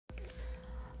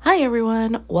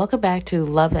everyone, welcome back to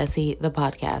Love Essie, the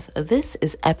podcast. This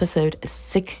is episode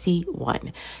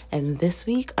 61, and this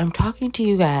week I'm talking to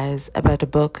you guys about a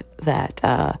book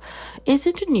that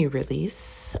isn't a new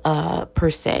release per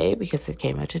se, because it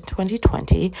came out in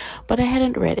 2020, but I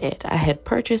hadn't read it. I had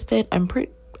purchased it.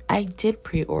 I did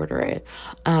pre-order it.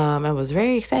 I was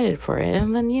very excited for it,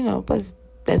 and then,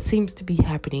 that seems to be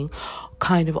happening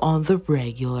kind of on the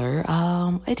regular.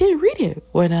 I didn't read it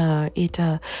when it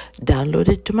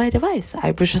downloaded to my device.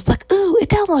 I was just like, ooh, it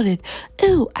downloaded.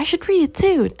 Ooh, I should read it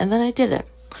soon. And then I didn't.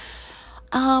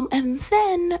 And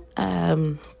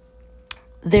then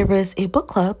there was a book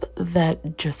club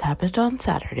that just happened on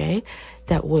Saturday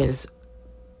that was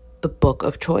the book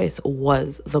of choice,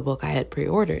 was the book I had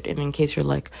pre-ordered. And in case you're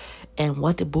like, and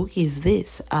what book is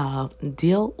this?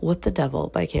 Deal with the Devil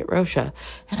by Kate Rocha.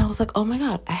 And I was like, oh my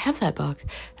God, I have that book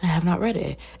and I have not read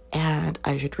it. And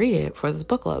I should read it for this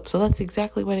book club. So that's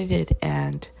exactly what I did.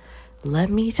 And let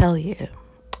me tell you,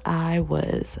 I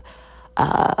was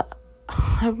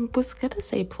going to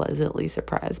say pleasantly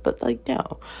surprised, but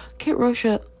no. Kate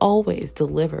Rocha always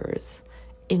delivers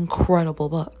incredible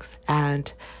books.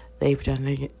 And they've done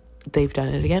it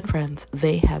again, friends.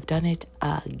 They have done it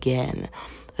again.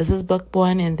 This is book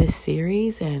one in this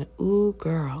series, and ooh,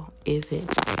 girl, is it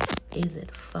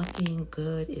fucking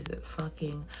good? Is it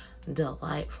fucking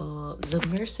delightful? The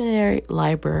Mercenary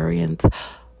Librarians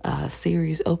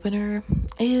series opener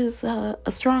is a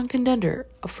strong contender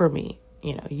for me.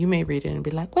 You may read it and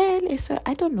be like, well,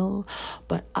 I don't know.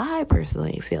 But I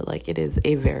personally feel like it is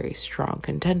a very strong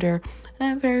contender, and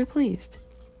I'm very pleased.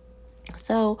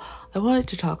 So I wanted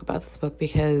to talk about this book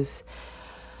because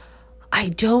I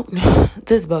don't know.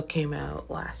 This book came out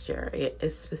last year.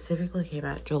 It specifically came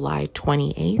out July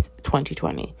 28th,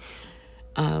 2020.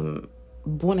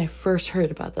 When I first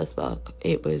heard about this book,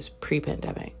 it was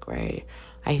pre-pandemic, right?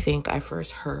 I think I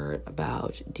first heard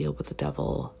about Deal with the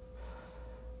Devil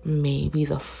maybe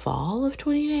the fall of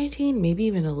 2019, maybe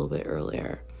even a little bit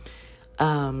earlier.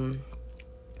 I'm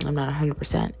not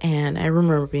 100%. And I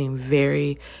remember being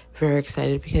very, very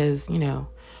excited because,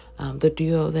 the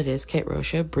duo that is Kate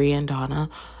Rocha, Brie and Donna,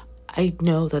 I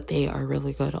know that they are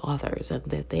really good authors and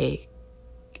that they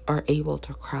are able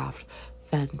to craft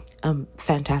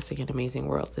fantastic and amazing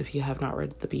worlds. If you have not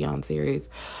read the Beyond series,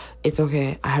 it's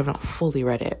okay. I have not fully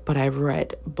read it, but I've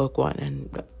read book one,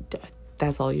 and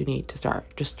that's all you need to start.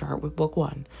 Just start with book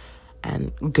one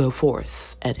and go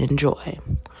forth and enjoy.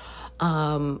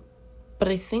 But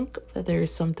I think that there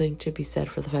is something to be said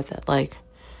for the fact that,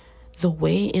 the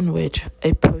way in which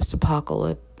a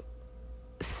post-apocalypse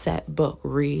set book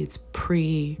reads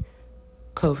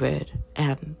pre-COVID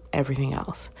and everything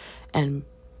else, and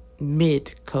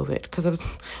mid-COVID, because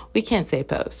we can't say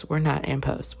post. We're not in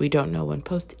post. We don't know when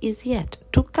post is yet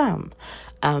to come.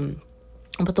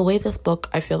 But the way this book,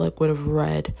 I feel like, would have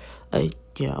read, in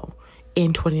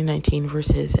 2019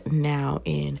 versus now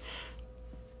in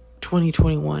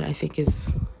 2021, I think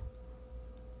is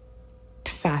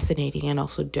fascinating and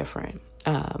also different.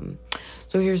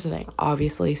 So here's the thing.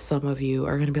 Obviously, some of you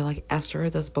are going to be like, Esther,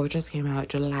 this book just came out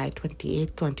July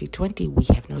 28th, 2020. We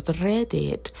have not read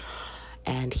it.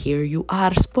 And here you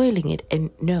are spoiling it. And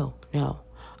no.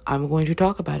 I'm going to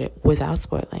talk about it without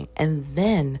spoiling. And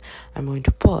then I'm going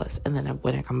to pause. And then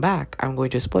when I come back, I'm going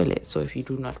to spoil it. So if you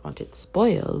do not want it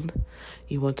spoiled,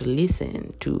 you want to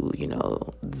listen to,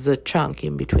 the chunk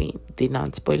in between the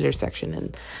non-spoiler section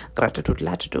and gratitude,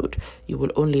 latitude, you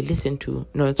will only listen to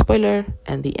non-spoiler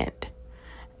and the end.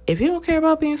 If you don't care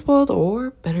about being spoiled,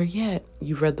 or better yet,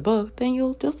 you've read the book, then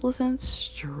you'll just listen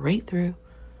straight through.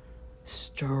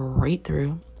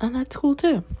 And that's cool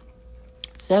too.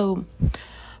 So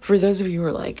for those of you who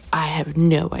are like, I have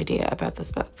no idea about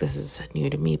this book, this is a new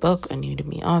to me book, a new to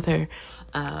me author,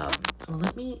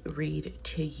 let me read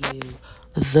to you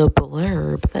the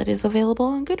blurb that is available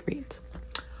on Goodreads.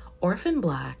 Orphan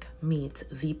Black meets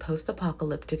the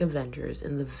post-apocalyptic Avengers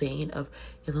in the vein of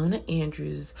Ilona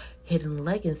Andrews' Hidden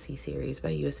Legacy series by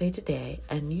USA Today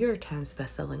and New York Times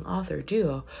bestselling author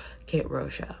duo Kate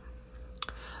Rocha.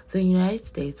 The United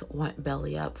States went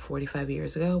belly up 45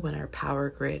 years ago when our power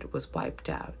grid was wiped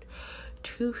out.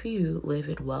 Too few live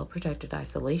in well-protected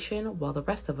isolation while the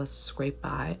rest of us scrape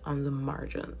by on the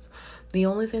margins. The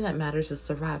only thing that matters is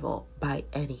survival by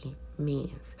any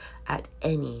means, at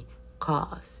any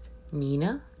cost.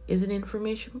 Nina is an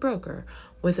information broker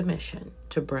with a mission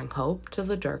to bring hope to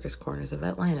the darkest corners of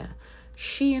Atlanta.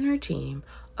 She and her team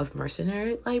of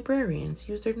mercenary librarians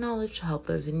use their knowledge to help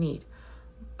those in need.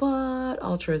 But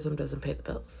altruism doesn't pay the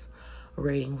bills.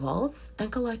 Raiding vaults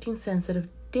and collecting sensitive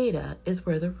data is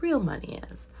where the real money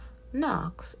is.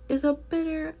 Nox is a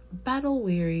bitter,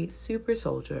 battle-weary super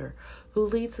soldier who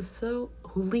leads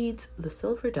the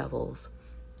Silver Devils,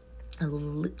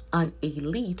 an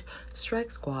elite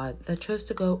strike squad that chose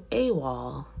to go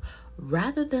AWOL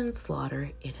rather than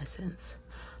slaughter innocents.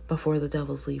 Before the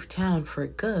Devils leave town for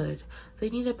good, they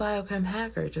need a biochem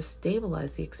hacker to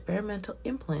stabilize the experimental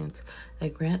implants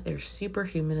that grant their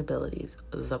superhuman abilities.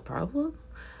 The problem?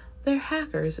 Their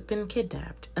hacker's been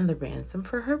kidnapped, and the ransom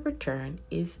for her return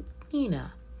is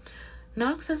Nina.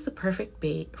 Nox has the perfect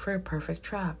bait for a perfect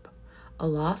trap. A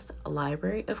lost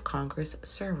Library of Congress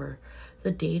server.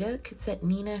 The data could set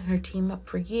Nina and her team up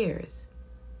for years,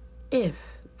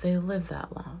 if they live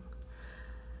that long.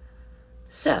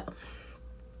 So,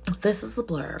 this is the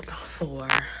blurb for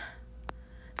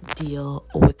Deal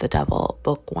with the Devil,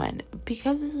 Book 1.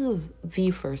 Because this is the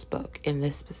first book in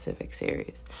this specific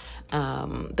series,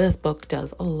 this book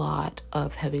does a lot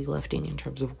of heavy lifting in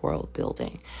terms of world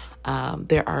building.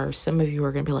 There are some of you who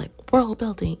are going to be like, world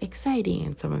building, exciting.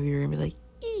 And some of you are going to be like,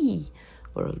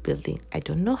 world building, I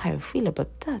don't know how I feel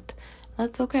about that.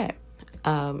 That's okay.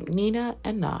 Nina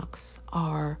and Nox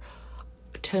are,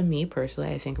 to me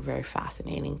personally, I think a very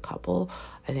fascinating couple.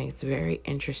 I think it's very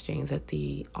interesting that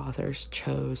the authors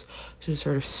chose to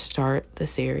sort of start the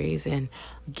series and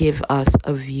give us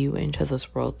a view into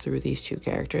this world through these two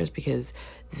characters, because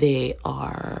they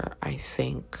are, I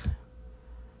think,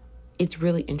 it's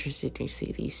really interesting to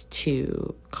see these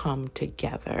two come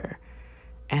together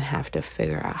and have to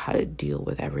figure out how to deal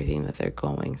with everything that they're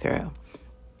going through.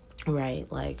 Right?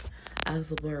 Like, as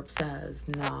the blurb says,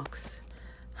 Nox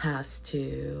has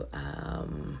to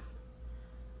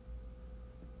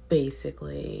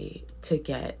basically, to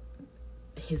get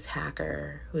his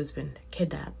hacker who's been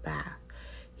kidnapped back,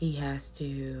 he has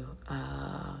to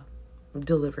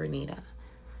deliver Nina,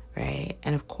 right?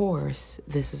 And of course,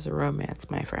 this is a romance,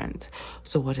 my friends.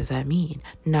 So what does that mean?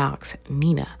 Nox,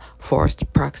 Nina,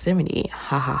 forced proximity,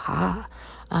 ha ha ha.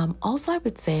 Also, I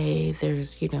would say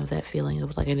there's, that feeling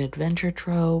of like an adventure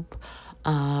trope.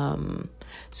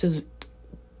 So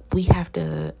we have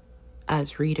to,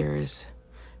 as readers,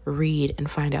 read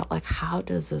and find out, like, how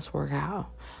does this work out?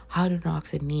 How do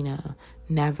Nox and Nina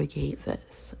navigate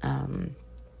this? And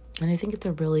I think it's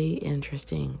a really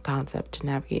interesting concept to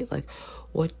navigate. Like,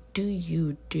 what do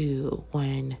you do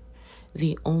when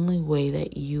the only way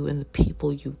that you and the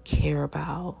people you care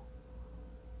about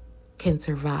can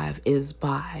survive is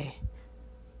by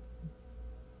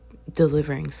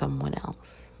delivering someone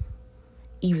else,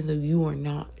 even though you are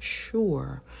not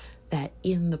sure that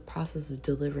in the process of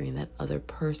delivering that other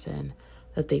person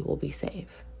that they will be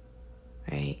safe,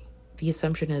 right? The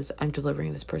assumption is I'm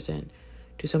delivering this person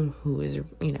to someone who is,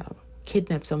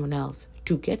 kidnapped someone else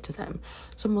to get to them.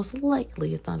 So most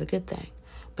likely it's not a good thing.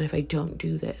 But if I don't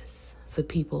do this, the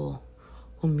people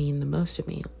who mean the most to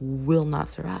me will not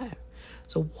survive.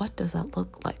 So what does that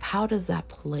look like? How does that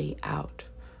play out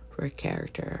for a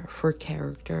character, for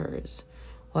characters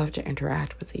who have to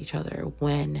interact with each other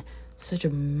when such a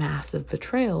massive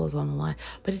betrayal is on the line?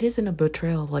 But it isn't a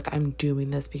betrayal of like, I'm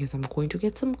doing this because I'm going to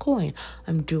get some coin.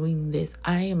 I'm doing this.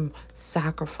 I am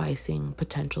sacrificing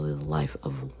potentially the life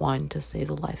of one to save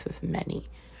the life of many,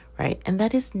 right? And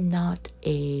that is not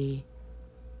I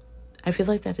feel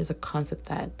like that is a concept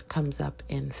that comes up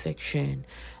in fiction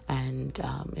and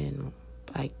in,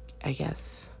 I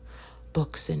guess,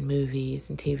 books and movies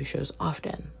and TV shows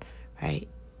often, right?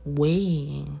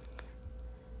 Weighing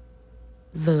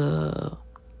the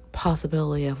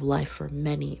possibility of life for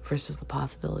many versus the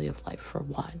possibility of life for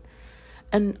one.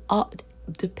 And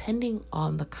depending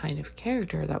on the kind of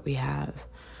character that we have,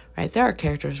 right? There are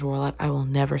characters who are like, I will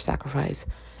never sacrifice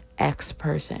X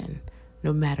person,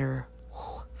 no matter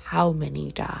how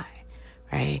many die,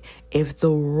 right? If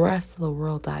the rest of the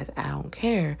world dies, I don't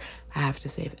care. I have to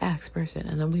save X person.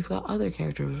 And then we've got other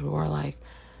characters who are like,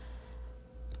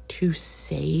 to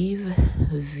save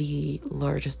the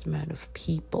largest amount of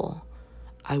people,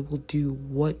 I will do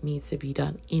what needs to be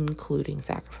done, including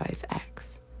sacrifice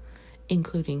X,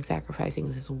 including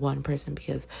sacrificing this one person,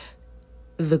 because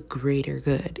the greater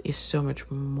good is so much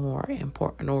more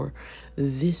important, or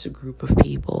this group of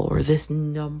people, or this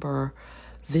number,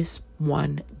 this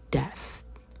one death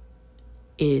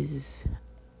is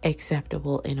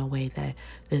acceptable in a way that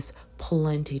this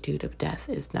plentitude of death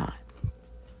is not.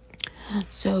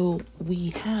 So we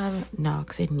have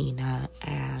Nox and Nina,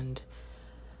 and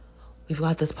we've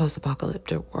got this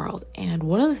post-apocalyptic world. And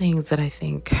one of the things that I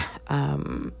think,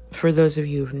 for those of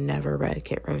you who've never read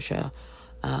Kit Rosha,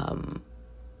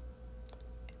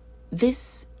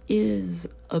 this is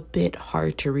a bit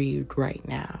hard to read right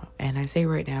now. And I say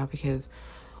right now because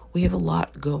we have a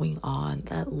lot going on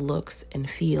that looks and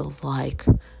feels like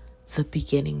the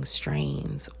beginning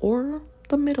strains or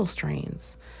the middle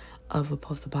strains of a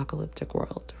post-apocalyptic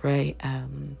world, right?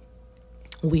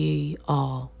 We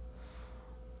all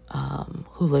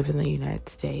who live in the United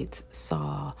States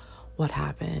saw what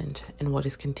happened and what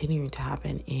is continuing to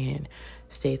happen in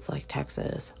states like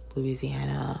Texas,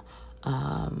 Louisiana,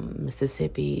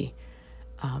 Mississippi,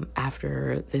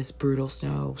 after this brutal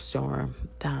snowstorm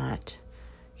that,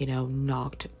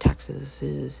 knocked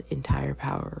Texas's entire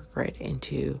power grid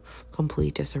into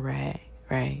complete disarray,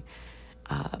 right?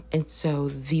 And so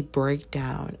the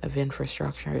breakdown of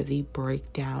infrastructure, the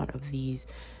breakdown of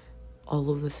all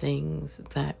of the things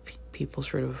that people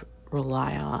sort of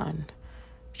rely on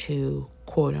to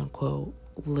quote unquote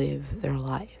live their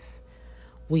life.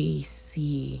 We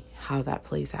see how that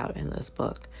plays out in this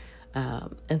book.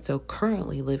 And so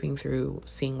currently living through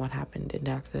seeing what happened in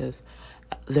Texas,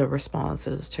 the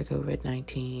responses to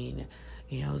COVID-19,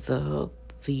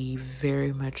 the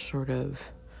very much sort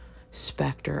of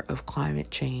specter of climate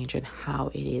change and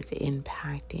how it is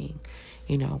impacting,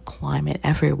 climate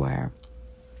everywhere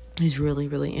is really,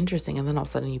 really interesting. And then all of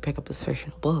a sudden you pick up this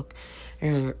fictional book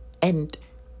and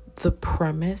the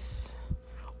premise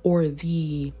or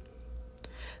the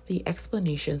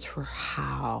explanations for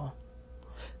how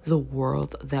the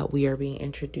world that we are being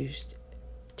introduced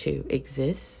to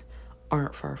exists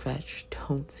aren't far-fetched,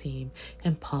 don't seem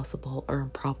impossible or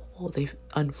improbable. They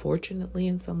unfortunately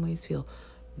in some ways feel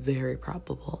very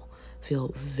probable,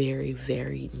 feel very,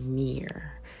 very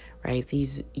near, right?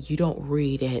 You don't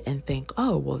read it and think,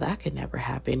 oh, well, that could never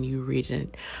happen. You read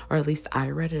it, or at least I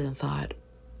read it and thought,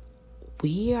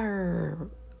 we are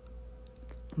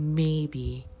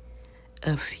maybe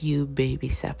a few baby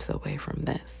steps away from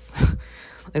this.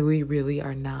 Like, we really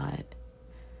are not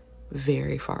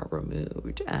very far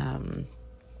removed.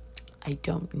 I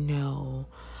don't know.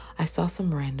 I saw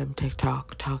some random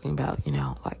TikTok talking about,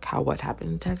 what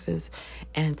happened in Texas.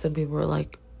 And some people were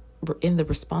like, in the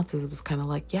responses, it was kind of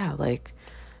like, yeah, like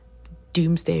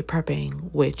doomsday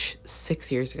prepping, which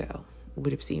 6 years ago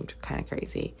would have seemed kind of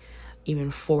crazy.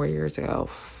 Even 4 years ago,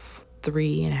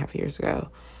 3.5 years ago,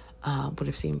 would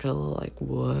have seemed a little like,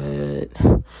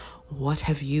 what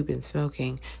have you been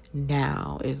smoking?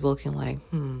 Now is looking like,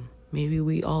 maybe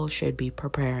we all should be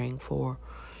preparing for,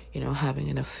 having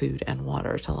enough food and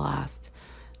water to last,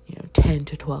 10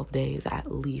 to 12 days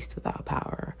at least without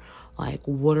power. Like,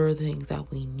 what are the things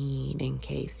that we need in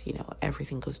case,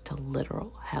 everything goes to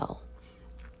literal hell?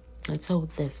 And so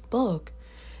this book,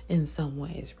 in some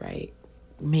ways, right,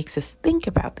 makes us think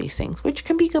about these things, which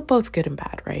can be both good and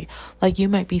bad, right? Like, you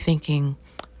might be thinking,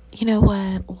 you know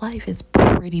what, life is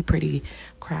pretty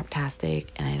craptastic,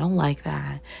 and I don't like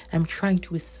that. I'm trying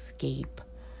to escape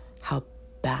how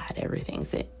bad everything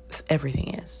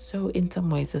is. So in some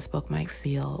ways, this book might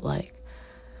feel like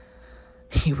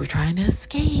you were trying to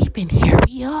escape, and here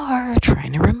we are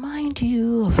trying to remind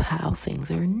you of how things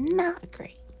are not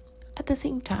great. At the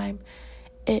same time,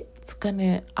 I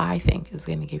think is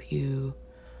gonna give you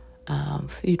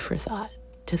food for thought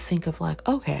to think of, like,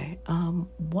 okay,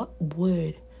 what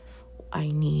would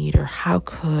I need, or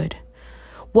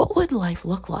what would life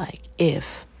look like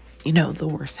if, the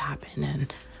worst happened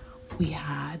and we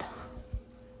had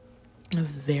a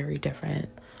very different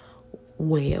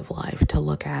way of life to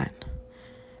look at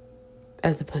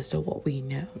as opposed to what we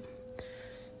know.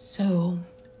 So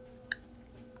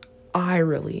I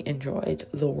really enjoyed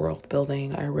the world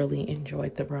building. I really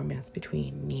enjoyed the romance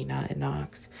between Nina and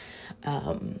Knox.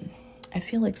 I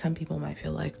feel like some people might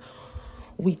feel like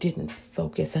we didn't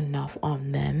focus enough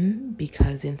on them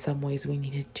because in some ways we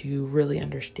needed to really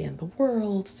understand the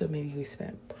world. So maybe we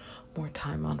spent more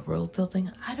time on world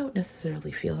building. I don't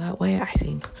necessarily feel that way. I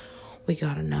think we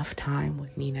got enough time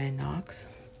with Nina and Knox.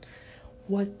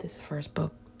 What this first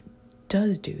book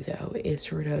does do, though,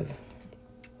 is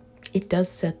it does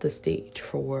set the stage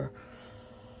for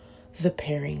the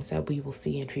pairings that we will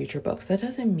see in future books. That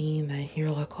doesn't mean that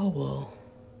you're like, oh, well,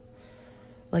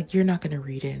 like, you're not going to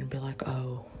read it and be like,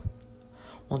 oh,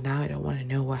 well, now I don't want to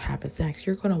know what happens next.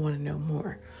 You're going to want to know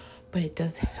more. But it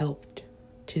does help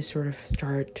to sort of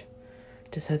start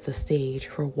to set the stage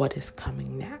for what is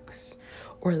coming next.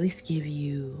 Or at least give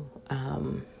you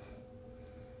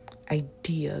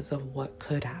ideas of what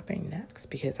could happen next.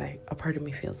 Because a part of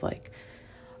me feels like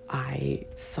I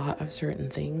thought of certain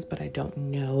things, but I don't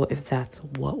know if that's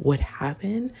what would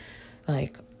happen.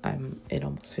 Like, it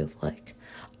almost feels like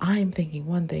I'm thinking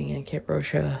one thing, and Kit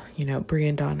Rosha, Brie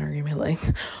and Dawn are gonna be like,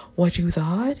 what you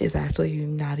thought is actually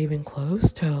not even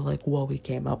close to like what we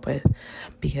came up with,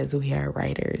 because we are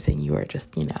writers and you are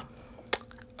just,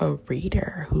 a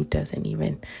reader who doesn't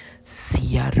even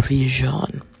see our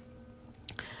vision.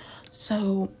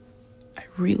 So I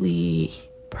really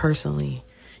personally,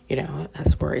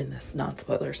 as we're in this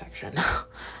non-spoiler section,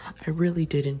 I really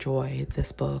did enjoy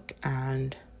this book.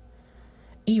 And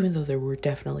even though there were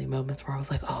definitely moments where I was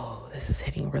like, oh, this is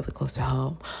hitting really close to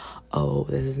home. Oh,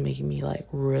 this is making me like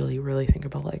really, really think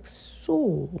about like,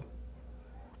 so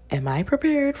am I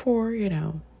prepared for,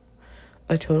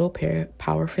 a total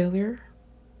power failure?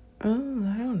 Oh,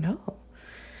 I don't know.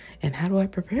 And how do I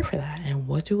prepare for that? And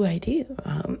what do I do?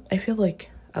 I feel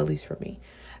like, at least for me,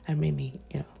 that made me,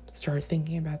 start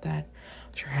thinking about that,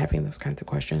 start having those kinds of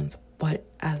questions. But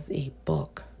as a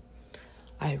book,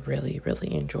 I really,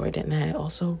 really enjoyed it. And I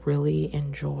also really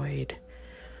enjoyed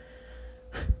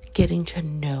getting to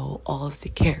know all of the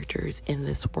characters in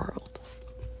this world.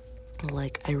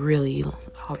 Like, I really,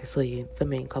 obviously, the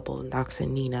main couple, Nox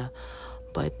and Nina,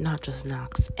 but not just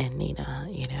Nox and Nina,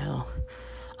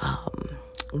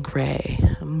 Gray,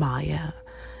 Maya,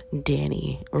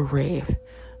 Danny, Rafe,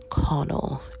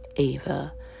 Connell,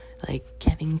 Ava, like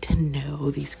getting to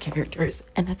know these characters,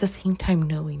 and at the same time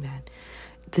knowing that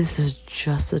this is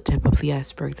just the tip of the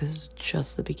iceberg. This is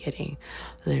just the beginning.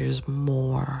 There's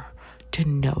more to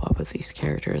know about these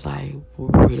characters. I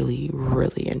really,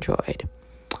 really enjoyed.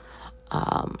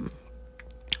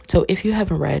 So if you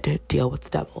haven't read Deal with the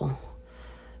Devil,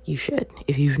 you should.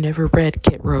 If you've never read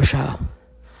Kit Rosha,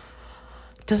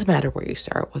 it doesn't matter where you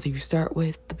start. Whether you start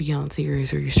with the Beyond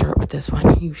series or you start with this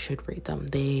one, you should read them.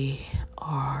 They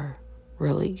are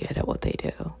really good at what they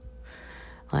do.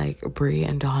 Like, Bree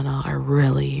and Donna are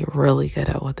really, really good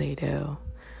at what they do.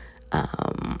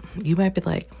 You might be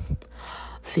like,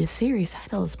 the series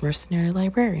title is Mercenary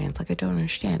Librarians. Like, I don't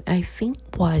understand. And I think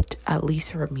what, at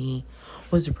least for me,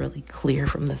 was really clear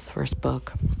from this first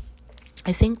book,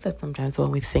 I think that sometimes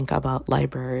when we think about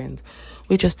librarians,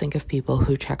 we just think of people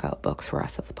who check out books for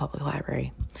us at the public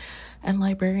library. And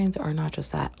librarians are not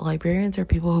just that. Librarians are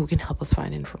people who can help us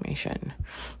find information,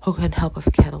 who can help us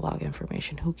catalog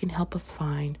information, who can help us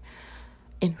find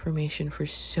information for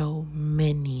so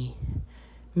many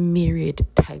myriad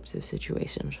types of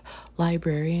situations.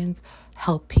 Librarians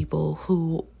help people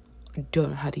who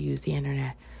don't know how to use the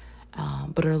internet,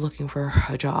 but are looking for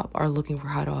a job, are looking for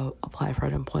how to apply for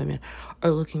unemployment, are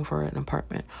looking for an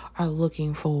apartment, are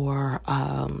looking for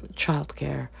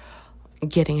childcare,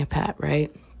 getting a pet,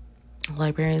 right?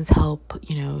 Librarians help,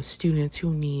 students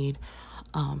who need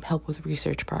help with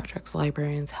research projects.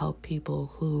 Librarians help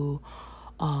people who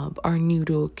are new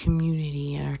to a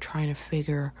community and are trying to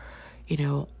figure,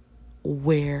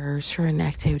 where certain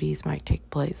activities might take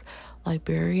place.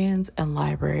 Librarians and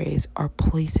libraries are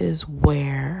places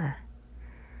where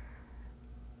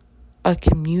a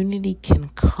community can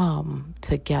come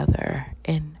together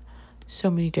in so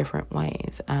many different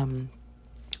ways.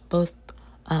 Both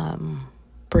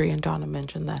Brie and Donna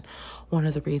mentioned that one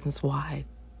of the reasons why,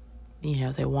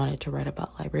 they wanted to write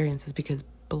about librarians is because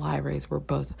the libraries were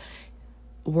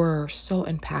so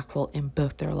impactful in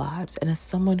both their lives. And as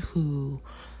someone who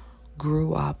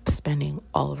grew up spending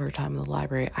all of her time in the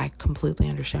library, I completely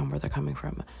understand where they're coming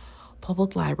from.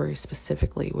 Public libraries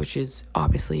specifically, which is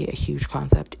obviously a huge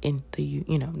concept in the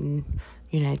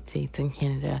United States and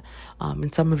Canada,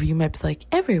 and some of you might be like,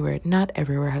 everywhere. Not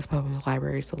everywhere has public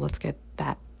libraries, so let's get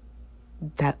that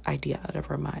idea out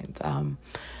of our minds.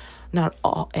 Not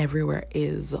everywhere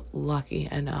is lucky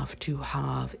enough to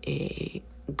have a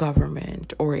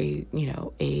government or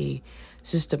a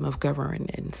system of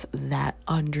governance that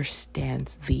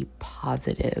understands the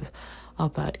positive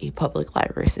about a public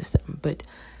library system. But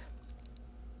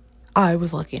I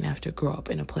was lucky enough to grow up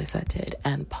in a place that did,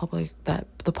 and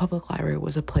the public library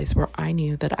was a place where I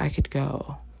knew that I could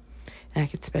go and I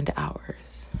could spend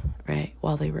hours, right,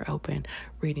 while they were open,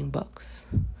 reading books.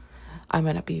 I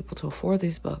might not be able to afford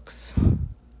these books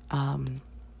in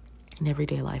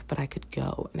everyday life, but I could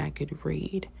go and I could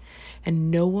read. And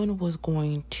no one was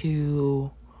going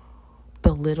to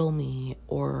belittle me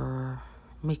or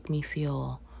make me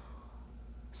feel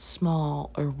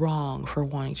small or wrong for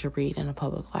wanting to read in a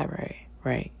public library,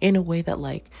 right? In a way that,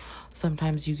 like,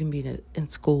 sometimes you can be in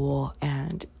school,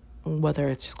 and whether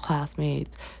it's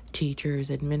classmates,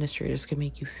 teachers, administrators, can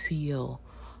make you feel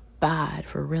bad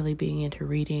for really being into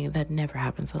reading. That never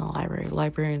happens in a library.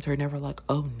 Librarians are never like,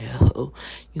 oh no,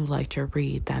 you like to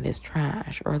read, that is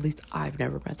trash. Or at least I've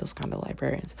never met those kind of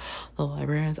librarians. The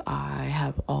librarians I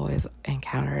have always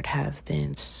encountered have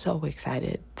been so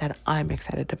excited that I'm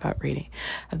excited about reading.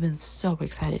 I've been so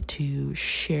excited to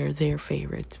share their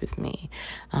favorites with me,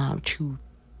 to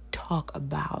talk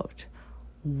about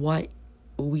what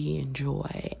we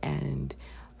enjoy and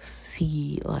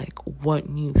see like what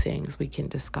new things we can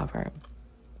discover.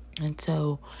 And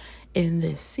so in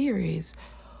this series,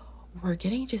 we're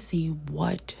getting to see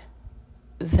what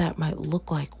that might look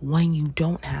like when you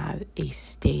don't have a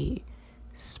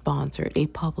state-sponsored, a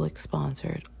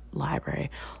public-sponsored library.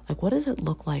 Like, what does it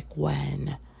look like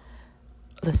when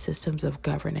the systems of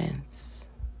governance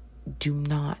do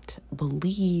not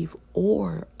believe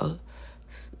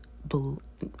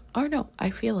I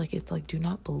feel like it's like do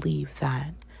not believe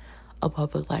that a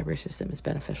public library system is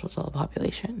beneficial to the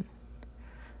population?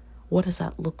 What does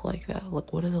that look like, though?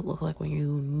 Like, what does it look like when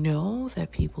you know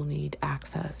that people need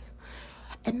access?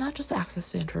 And not just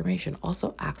access to information,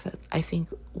 also access. I think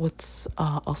what's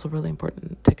also really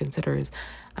important to consider is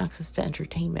access to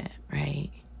entertainment, right?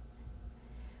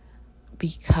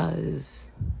 Because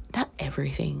not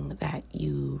everything that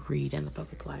you read in the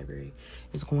public library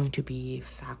is going to be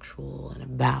factual and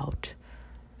about,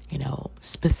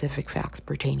 specific facts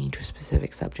pertaining to a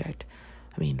specific subject.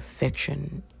 I mean,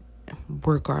 fiction,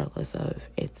 regardless of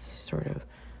its sort of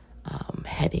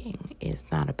heading, is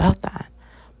not about that.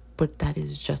 But that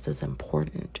is just as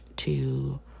important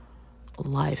to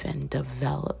life and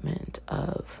development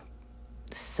of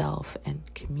self and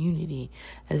community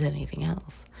as anything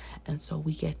else. And so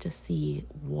we get to see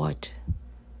what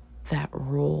that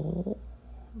role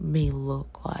may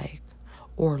look like,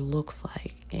 or looks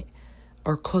like,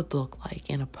 or could look like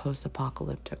in a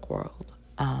post-apocalyptic world,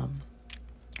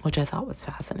 which I thought was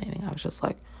fascinating. I was just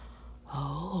like,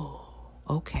 oh,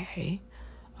 okay,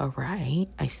 all right,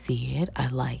 I see it, I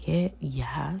like it,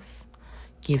 yes,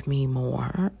 give me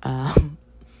more.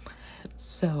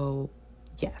 So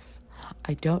yes,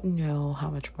 I don't know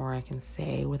how much more I can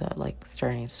say without like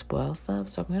starting to spoil stuff,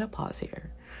 so I'm gonna pause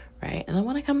here, right? And then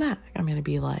when I come back, I'm gonna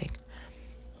be like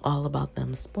all about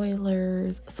them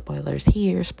spoilers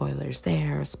here, spoilers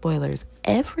there, spoilers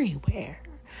everywhere.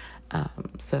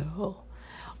 So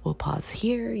we'll pause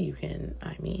here. You can,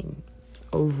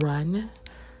 run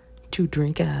to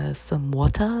drink some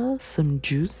water, some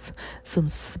juice, some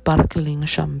sparkling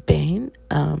champagne.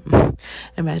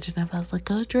 Imagine if I was like,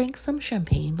 go drink some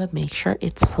champagne, but make sure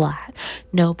it's flat.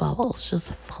 No bubbles,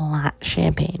 just flat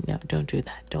champagne. No, don't do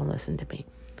that. Don't listen to me.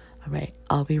 All right,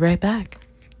 I'll be right back.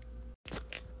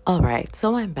 All right,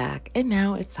 so I'm back, and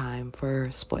now it's time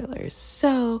for spoilers.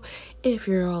 So if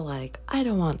you're all like, I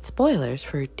don't want spoilers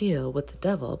for Deal with the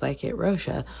Devil by Kit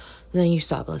Rocha, then you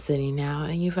stop listening now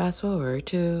and you fast forward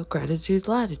to Gratitude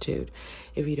Latitude.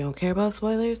 If you don't care about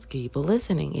spoilers, keep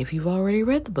listening. If you've already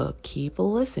read the book, keep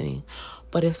listening.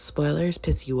 But if spoilers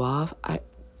piss you off,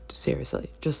 seriously,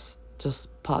 just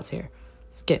pause here.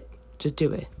 Skip. Just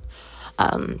do it.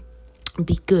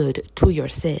 Be good to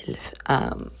yourself.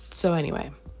 So anyway,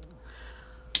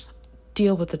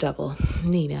 Deal with the Devil,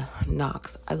 Nina,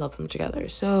 Nox. I love them together.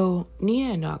 So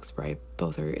Nina and Nox, right,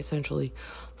 both are essentially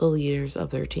the leaders of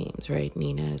their teams, right?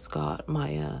 Nina has got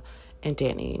Maya and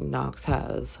Danny. Nox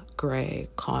has Gray,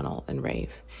 Connell, and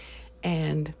Rafe.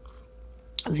 And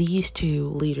these two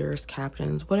leaders,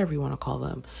 captains, whatever you want to call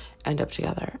them, end up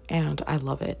together. And I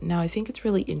love it. Now, I think it's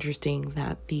really interesting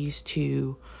that these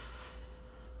two,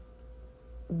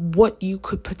 what you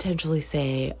could potentially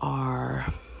say are,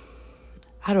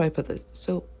 how do I put this?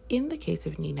 So in the case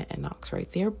of Nina and Nox,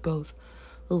 right, they're both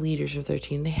the leaders of their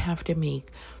team. They have to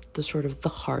make the sort of the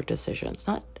hard decisions.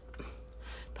 Not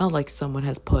like someone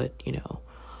has put,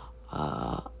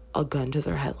 a gun to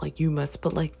their head, like you must,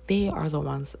 but like they are the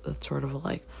ones that sort of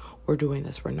like, we're doing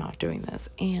this, we're not doing this.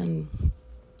 And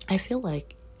I feel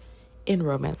like in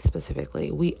romance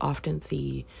specifically, we often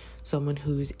see someone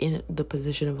who's in the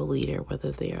position of a leader,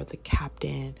 whether they are the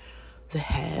captain, the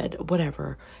head,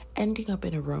 whatever, ending up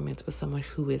in a romance with someone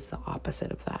who is the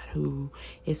opposite of that, who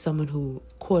is someone who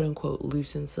quote unquote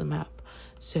loosens them up.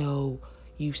 So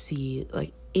you see,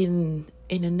 like in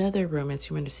another romance,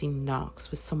 you might have seen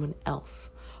Nox with someone else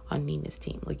on Nina's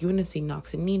team. Like you wouldn't have seen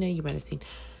Nox and Nina, you might have seen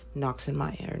Nox and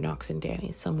Maya or Nox and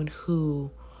Danny, someone who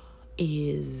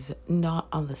is not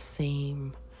on the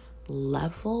same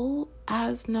level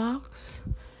as Nox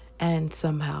and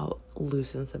somehow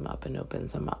loosens them up and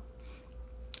opens them up.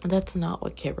 That's not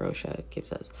what Kit Rocha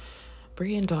gives us.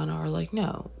 Brie and Donna are like,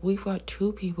 no, we've got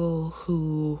two people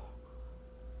who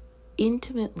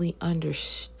intimately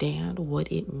understand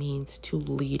what it means to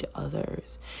lead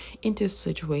others into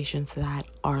situations that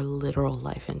are literal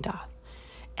life and death,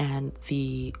 and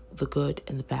the good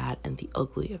and the bad and the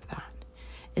ugly of that.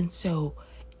 And so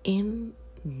in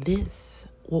this,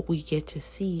 what we get to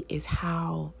see is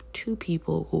how two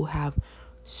people who have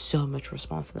so much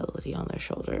responsibility on their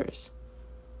shoulders,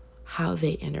 how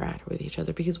they interact with each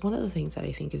other. Because one of the things that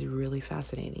I think is really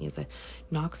fascinating is that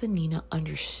Nox and Nina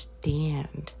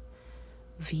understand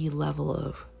the level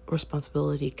of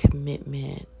responsibility,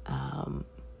 commitment,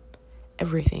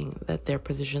 everything that their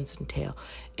positions entail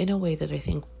in a way that I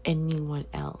think anyone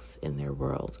else in their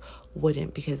world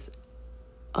wouldn't, because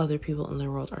other people in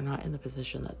their world are not in the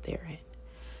position that they're in.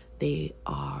 They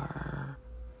are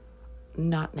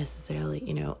not necessarily,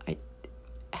 I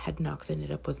had Nox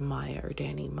ended up with Maya or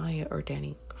Danny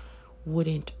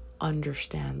wouldn't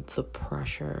understand the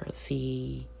pressure,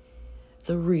 the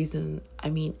reason,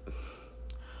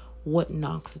 what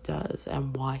Nox does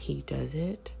and why he does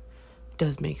it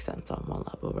does make sense on one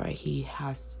level, right? He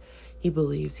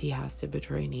believes he has to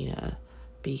betray Nina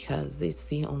because it's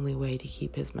the only way to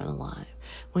keep his men alive.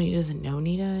 When he doesn't know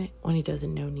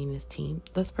Nina's team,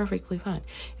 that's perfectly fine.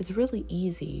 It's really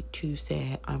easy to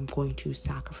say, I'm going to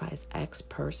sacrifice X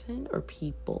person or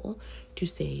people to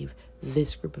save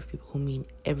this group of people who mean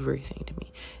everything to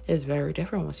me. It is very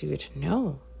different once you get to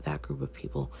know that group of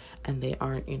people and they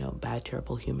aren't, bad,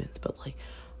 terrible humans, but like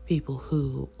people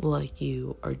who, like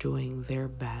you, are doing their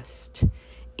best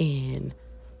in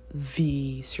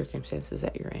the circumstances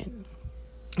that you're in.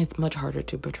 It's much harder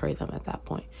to betray them at that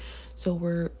point. So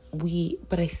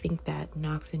but I think that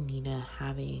Nox and Nina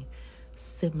having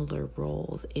similar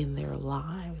roles in their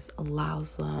lives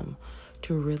allows them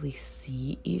to really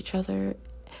see each other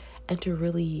and to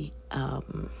really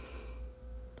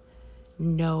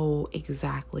know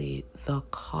exactly the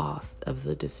cost of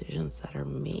the decisions that are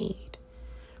made,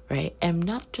 right? And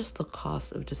not just the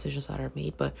cost of decisions that are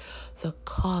made, but the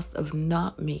cost of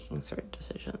not making certain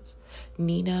decisions.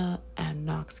 Nina and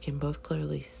Nox can both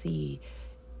clearly see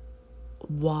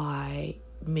why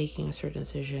making a certain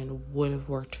decision would have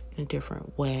worked in a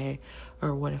different way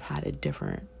or would have had a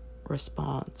different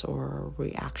response or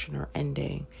reaction or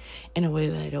ending in a way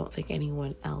that I don't think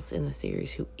anyone else in the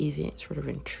series who isn't sort of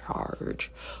in charge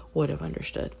would have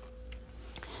understood.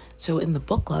 So in the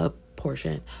book club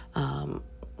portion,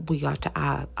 we got to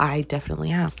ask, I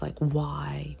definitely asked, like,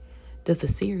 why did the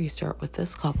series start with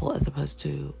this couple as opposed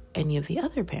to any of the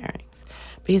other pairings?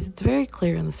 Because it's very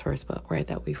clear in this first book, right,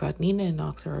 that we've got Nina and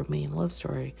Nox are our main love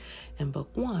story in book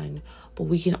 1, but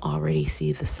we can already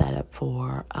see the setup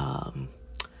for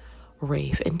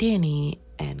Rafe and Danny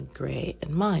and Gray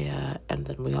and Maya, and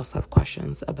then we also have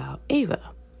questions about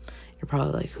Ava. You're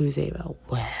probably like, who's Ava?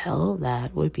 Well,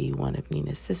 that would be one of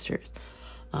Nina's sisters,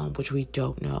 which we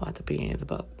don't know at the beginning of the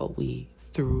book, but we,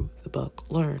 through the book,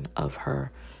 learn of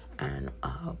her, and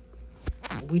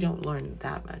we don't learn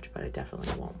that much, but I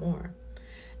definitely want more.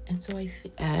 And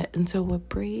so what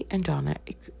Brie and Donna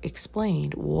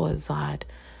explained was that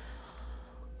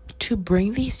to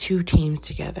bring these two teams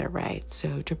together, right?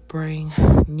 So to bring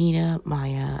Nina,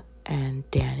 Maya, and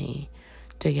Danny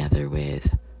together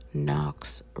with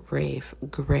Nox, Rafe,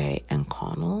 Gray, and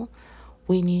Connell,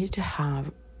 we needed to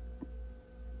have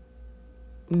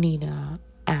Nina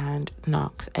and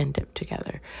Nox end up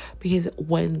together. Because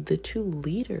when the two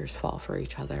leaders fall for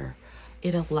each other,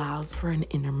 it allows for an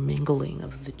intermingling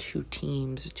of the two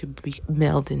teams to be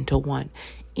melded into one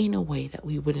in a way that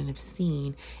we wouldn't have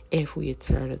seen if we had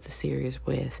started the series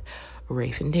with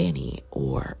Rafe and Danny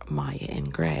or Maya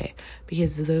and Gray,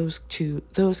 because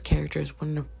those characters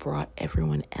wouldn't have brought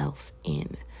everyone else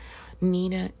in.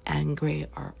 Nina and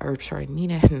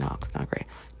Nox, not Gray.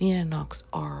 Nina and Nox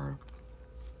are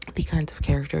the kinds of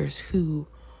characters who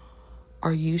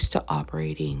are used to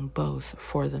operating both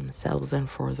for themselves and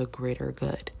for the greater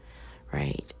good,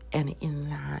 right? And in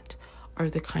that are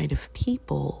the kind of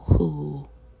people who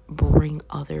bring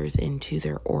others into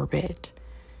their orbit,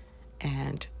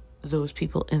 and those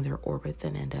people in their orbit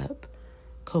then end up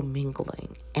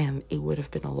commingling. And it would have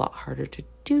been a lot harder to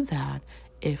do that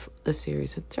if the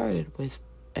series had started with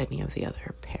any of the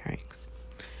other pairings.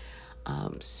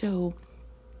 So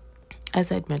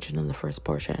as I'd mentioned in the first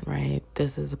portion, right,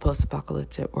 this is a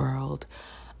post-apocalyptic world.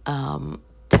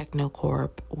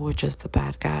 Technocorp, which is the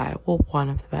bad guy, one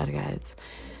of the bad guys,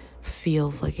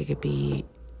 feels like it could be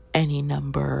any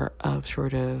number of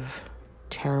sort of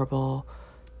terrible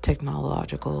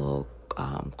technological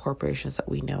corporations that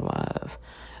we know of.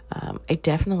 It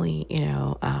definitely,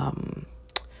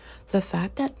 the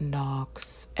fact that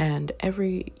Nox and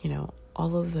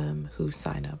all of them who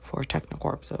sign up for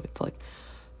Technocorp, so it's like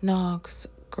Nox,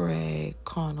 Gray,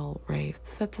 Connell, Rafe,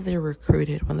 the fact that they're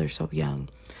recruited when they're so young,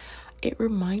 it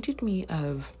reminded me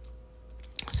of,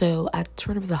 so at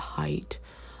sort of the height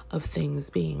of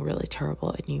things being really terrible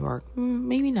in New York,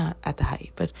 maybe not at the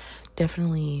height, but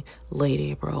definitely late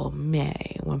April,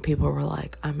 May, when people were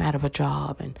like, I'm out of a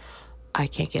job and I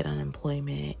can't get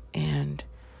unemployment, and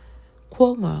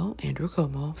Andrew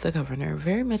Cuomo, the governor,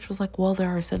 very much was like, well, there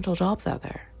are essential jobs out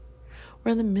there.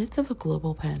 We're in the midst of a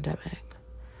global pandemic,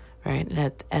 right? And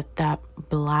at that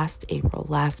last April,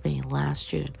 last May, last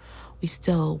June, we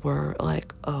still were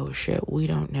like, oh shit, we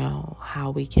don't know how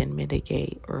we can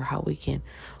mitigate or how we can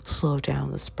slow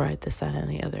down the spread, this, that, and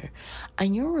the other.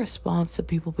 And your response to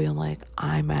people being like,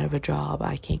 I'm out of a job,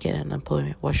 I can't get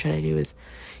unemployment, what should I do, is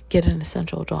get an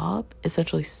essential job,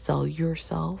 essentially sell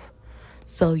yourself,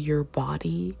 sell your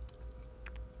body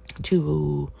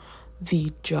to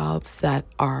the jobs that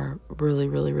are really,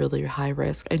 really, really high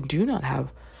risk and do not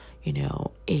have,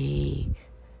 a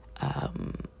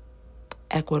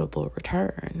equitable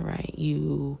return, right?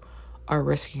 You are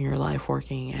risking your life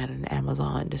working at an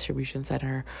Amazon distribution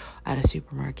center, at a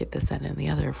supermarket, this, that, and the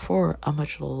other, for a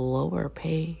much lower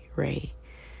pay rate.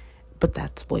 But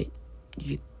that's what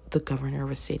the governor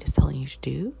of a state is telling you to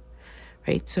do,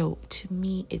 right? So to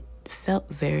me, it felt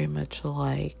very much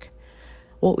like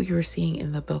what we were seeing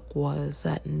in the book was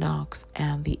that Knox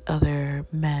and the other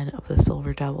men of the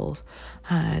Silver Devils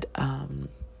had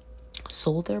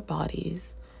sold their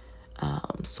bodies,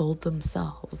 sold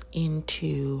themselves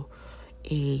into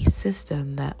a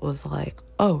system that was like,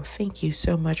 oh, thank you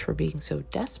so much for being so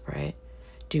desperate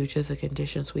due to the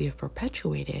conditions we have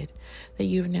perpetuated, that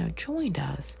you've now joined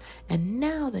us. And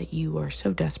now that you are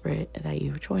so desperate that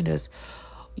you've joined us,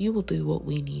 you will do what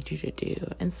we need you to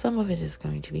do. And some of it is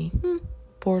going to be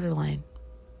borderline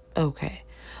okay.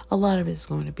 A lot of it is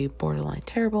going to be borderline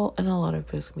terrible, and a lot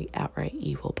of it is going to be outright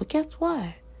evil. But guess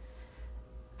what?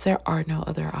 There are no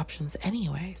other options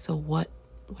anyway. So what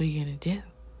are you going to do?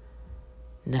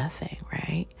 Nothing,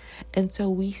 right? And so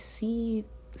we see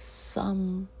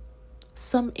some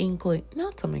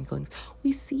inklings.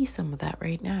 We see some of that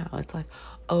right now. It's like,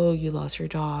 oh, you lost your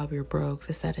job, you're broke,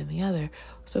 this, that, and the other.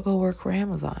 So go work for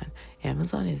Amazon.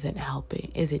 Amazon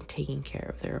isn't taking care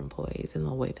of their employees in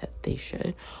the way that they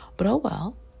should. But oh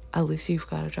well, at least you've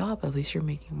got a job. At least you're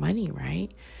making money,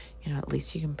 right? At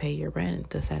least you can pay your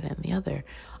rent, this, that, and the other.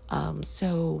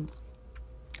 So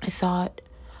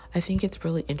I think it's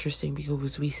really interesting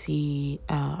because we see,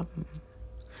 I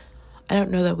don't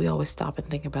know that we always stop and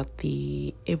think about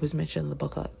it was mentioned in the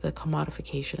book, the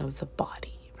commodification of the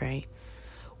body, right?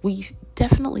 We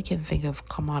definitely can think of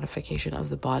commodification of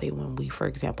the body when we, for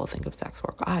example, think of sex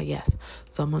work. Yes,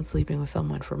 someone sleeping with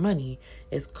someone for money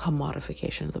is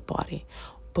commodification of the body.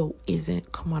 But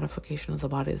isn't commodification of the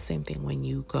body the same thing when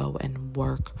you go and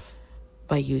work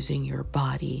by using your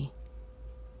body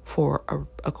for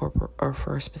a corporate or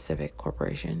for a specific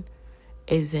corporation?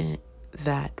 Isn't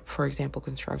that, for example,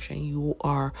 construction? You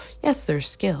are, yes, there's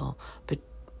skill, but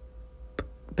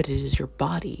it is your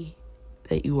body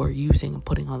that you are using and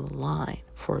putting on the line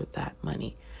for that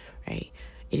money, right?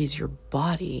 It is your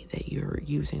body that you're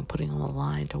using, putting on the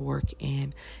line to work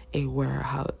in a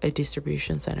warehouse, a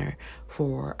distribution center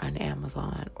for an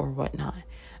Amazon or whatnot.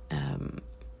 It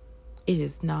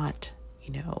is not,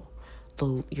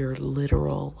 your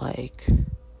literal,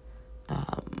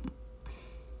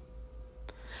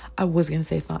 I was going to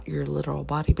say it's not your literal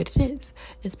body, but it is.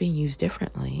 It's being used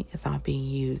differently. It's not being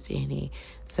used in a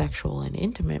sexual and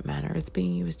intimate manner. It's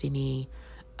being used in a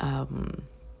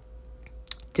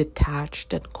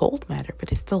detached and cold manner, but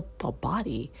it's still the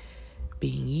body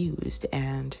being used.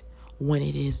 And when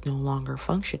it is no longer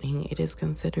functioning, it is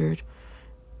considered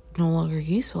no longer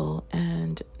useful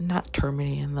and not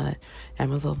terminating that.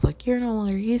 Amazon's like, you're no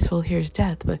longer useful, here's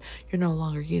death, but you're no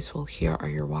longer useful, here are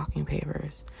your walking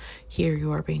papers. Here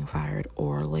you are being fired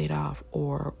or laid off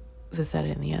or this, that,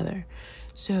 and the other.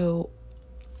 So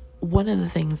one of the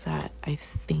things that I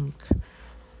think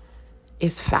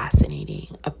is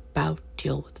fascinating about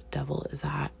Deal with the Devil is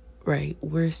that, right,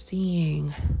 we're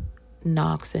seeing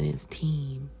Knox and his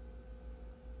team,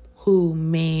 who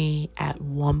may at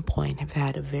one point have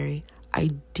had a very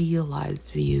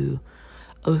idealized view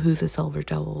of who the Silver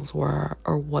Devils were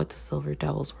or what the Silver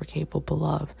Devils were capable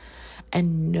of.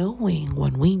 And knowing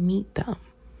when we meet them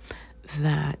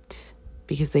that,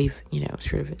 because they've,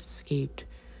 sort of escaped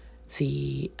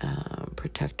the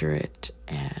protectorate,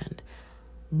 and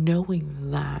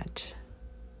knowing that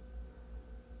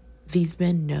these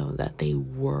men know that they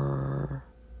were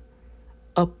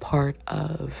a part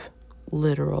of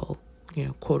literal,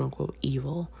 quote unquote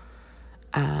evil.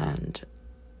 And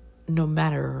no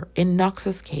matter, in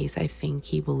Knox's case, I think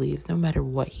he believes no matter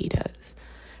what he does,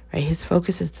 right, his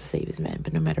focus is to save his men,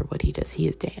 but no matter what he does, he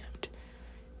is damned.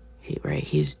 He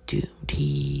is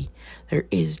doomed. There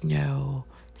is no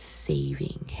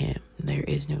saving him. There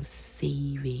is no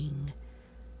saving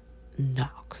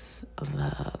Knox,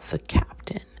 the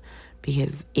captain,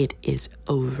 because it is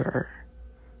over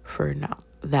for Knox.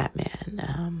 that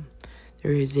man.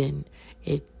 There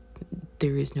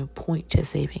is no point to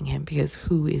saving him, because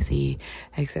who is he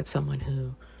except someone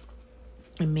who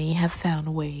may have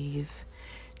found ways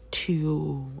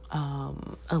to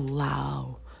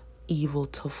allow evil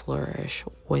to flourish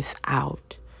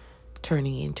without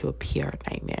turning into a PR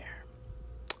nightmare.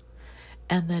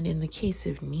 And then in the case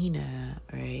of Nina,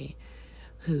 right,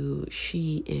 who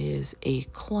she is a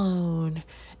clone,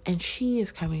 and she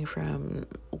is coming from,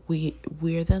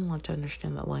 we're then led to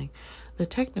understand that, like, the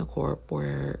Technocorp,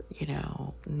 where,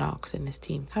 Knox and his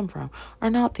team come from,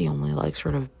 are not the only, like,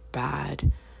 sort of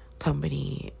bad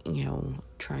company,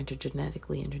 trying to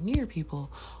genetically engineer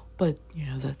people, but,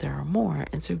 that there are more.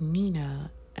 And so Nina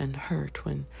and her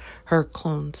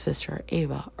clone sister,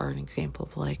 Ava, are an example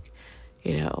of, like,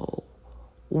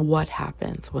 what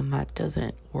happens when that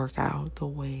doesn't work out the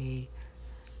way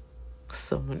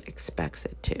someone expects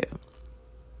it to.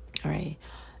 All right.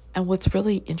 And what's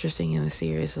really interesting in the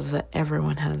series is that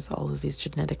everyone has all of these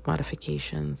genetic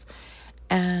modifications.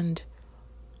 And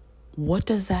what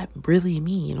does that really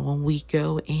mean when we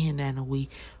go in and we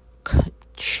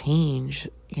change,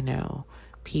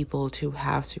 people to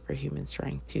have superhuman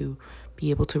strength, to be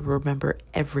able to remember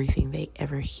everything they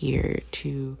ever hear,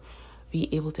 to be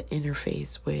able to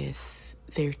interface with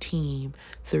their team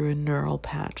through a neural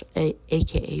patch,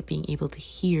 aka being able to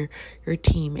hear your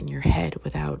team in your head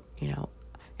without,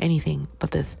 anything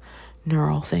but this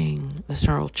neural thing, this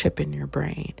neural chip in your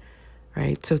brain,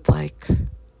 right? So it's like,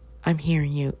 I'm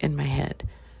hearing you in my head,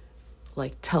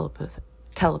 like telepathy,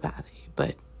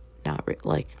 but not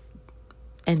like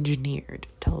engineered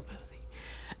telepathy.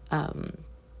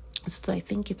 So I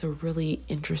think it's a really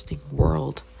interesting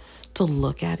world to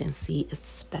look at and see,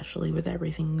 especially with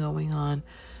everything going on.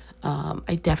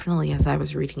 I definitely, as I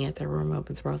was reading it, there were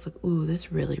moments where I was like, ooh,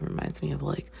 this really reminds me of,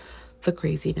 like, the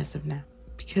craziness of now,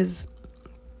 because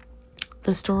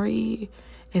the story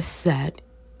is set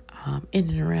in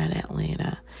and around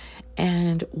Atlanta.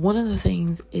 And one of the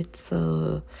things, it's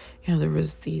there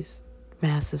was these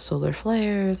massive solar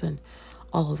flares and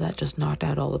all of that just knocked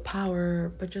out all the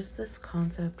power. But just this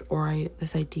concept, or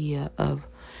this idea of,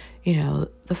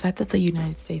 the fact that the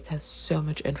United States has so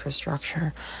much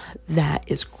infrastructure that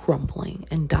is crumbling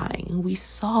and dying. And we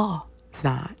saw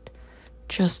that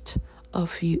just a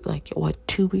few,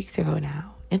 2 weeks ago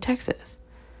now in Texas.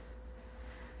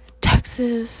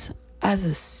 Texas as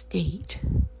a state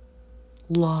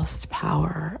lost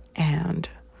power, and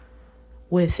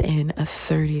within a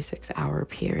 36-hour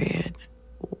period,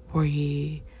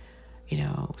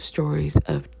 stories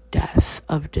of death,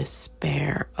 of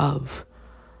despair, of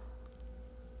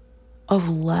a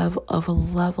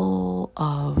level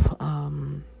of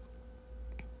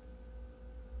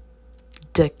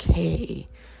decay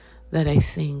that I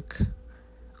think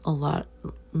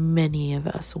many of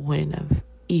us wouldn't have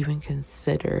even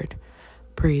considered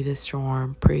pre this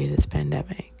storm, pre this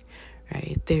pandemic,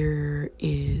 right? There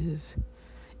is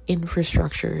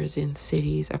infrastructures in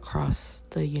cities across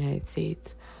the United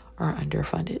States are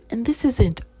underfunded. And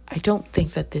I don't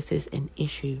think that this is an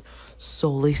issue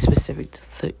solely specific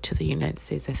to the United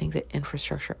States. I think that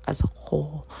infrastructure as a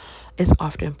whole is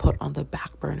often put on the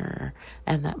back burner,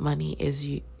 and that money is,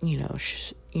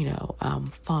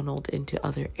 funneled into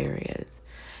other areas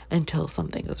until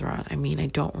something goes wrong. I mean, I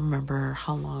don't remember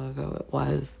how long ago it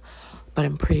was, but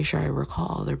I'm pretty sure I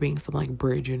recall there being some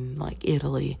bridge in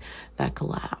Italy that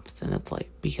collapsed, and it's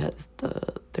because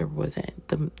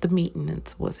the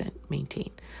maintenance wasn't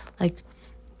maintained.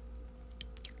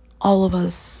 All of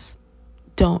us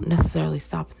don't necessarily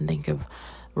stop and think of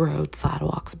roads,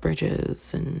 sidewalks,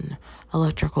 bridges, and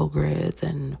electrical grids,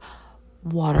 and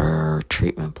water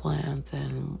treatment plants,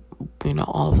 and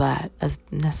all of that as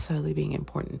necessarily being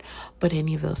important. But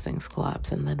any of those things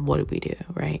collapse, and then what do,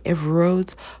 right? If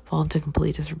roads fall into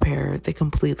complete disrepair, they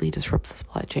completely disrupt the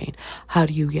supply chain. How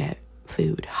do you get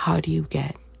food? How do you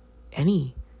get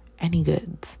any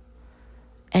goods,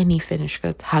 any finished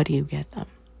goods? How do you get them,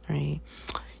 right?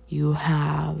 You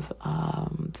have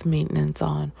the maintenance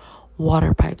on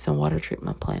water pipes and water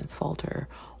treatment plants falter.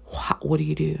 What do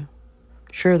you do?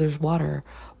 Sure, there's water,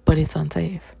 but it's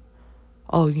unsafe.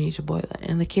 Oh, you need to boil it.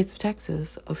 In the case of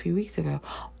Texas, a few weeks ago,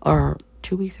 or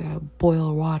 2 weeks ago,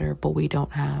 boil water, but we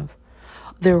don't have.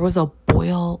 There was a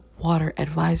boil water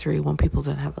advisory when people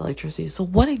didn't have electricity. So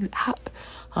how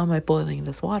am I boiling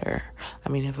this water? I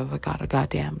mean, if I've got a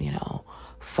goddamn,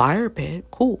 fire pit,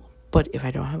 cool. But if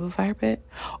I don't have a fire pit,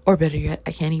 or better yet,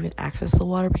 I can't even access the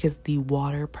water because the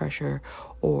water pressure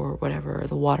or whatever,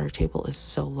 the water table is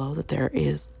so low that there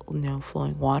is no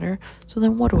flowing water. So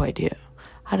then what do I do?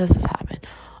 How does this happen?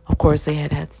 Of course, they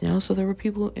had snow, so there were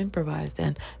people who improvised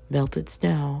and melted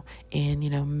snow in,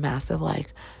 massive,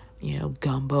 like,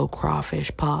 gumbo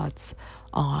crawfish pots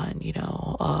on,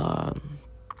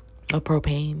 a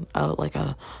propane, like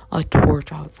a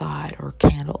torch outside, or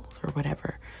candles or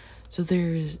whatever. So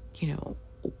there's,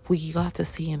 we got to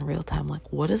see in real time,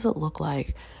 like, what does it look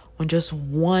like when just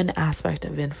one aspect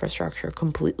of infrastructure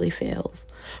completely fails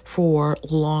for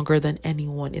longer than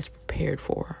anyone is prepared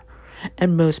for.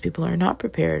 And most people are not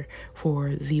prepared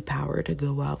for the power to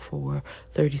go out for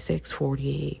 36,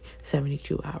 48,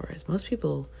 72 hours. Most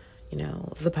people,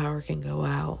 the power can go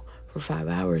out for 5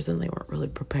 hours and they weren't really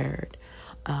prepared.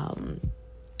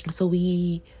 So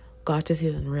we got to see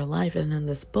it in real life. And in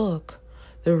this book,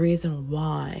 the reason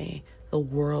why the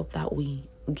world that we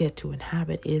get to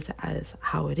inhabit is as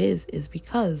how it is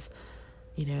because,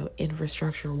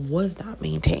 infrastructure was not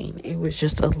maintained. It was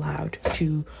just allowed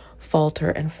to falter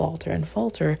and falter and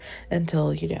falter until,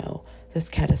 this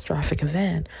catastrophic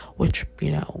event, which,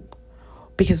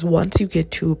 because once you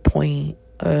get to a point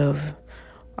of,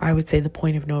 I would say the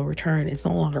point of no return, it's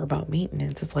no longer about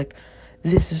maintenance. It's like,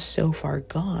 this is so far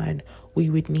gone,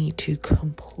 we would need to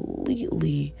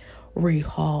completely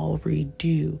rehaul,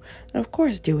 redo. And of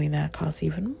course, doing that costs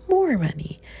even more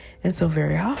money. And so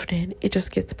very often it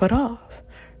just gets put off,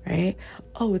 right?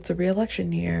 Oh, it's a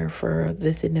re-election year for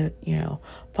this,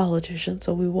 politician.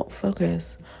 So we won't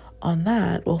focus on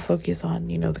that. We'll focus on,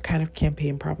 the kind of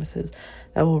campaign promises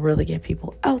that will really get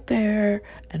people out there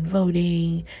and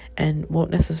voting and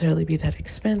won't necessarily be that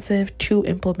expensive to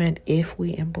implement if we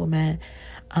implement.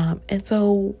 And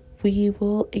so we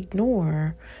will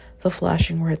ignore the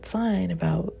flashing red sign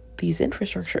about these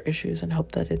infrastructure issues and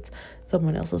hope that it's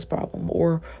someone else's problem,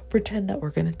 or pretend that we're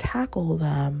going to tackle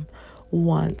them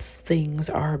once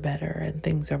things are better and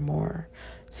things are more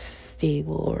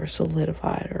stable or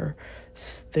solidified, or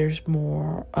there's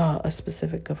more, a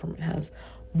specific government has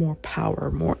more power,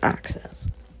 more access.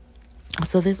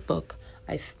 So this book,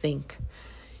 I think,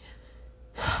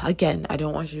 again, I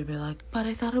don't want you to be like, but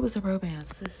I thought it was a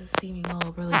romance. This is seeming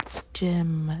all really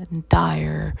dim and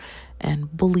dire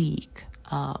and bleak.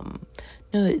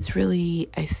 No, it's really,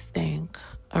 I think,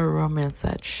 a romance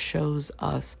that shows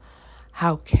us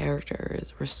how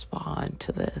characters respond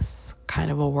to this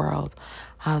kind of a world,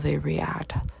 how they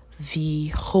react, the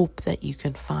hope that you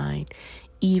can find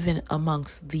even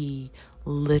amongst the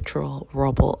literal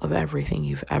rubble of everything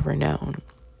you've ever known.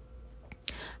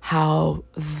 How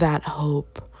that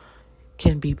hope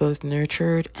can be both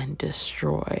nurtured and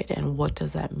destroyed, and what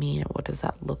does that mean, and what does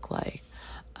that look like?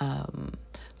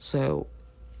 So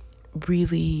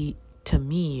really, to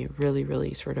me, really,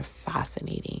 really sort of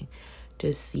fascinating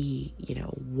to see,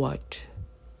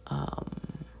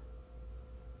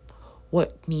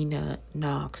 what Nina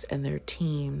Knox and their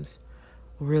teams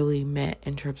really meant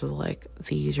in terms of, like,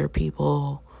 these are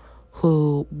people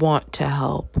who want to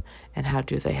help, and how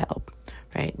do they help?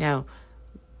 Right now,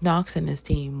 Knox and his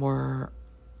team were,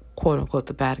 quote unquote,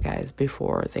 the bad guys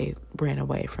before they ran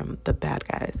away from the bad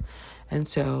guys. And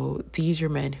so these are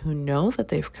men who know that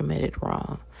they've committed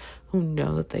wrong, who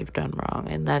know that they've done wrong,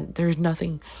 and that there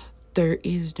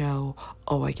is no,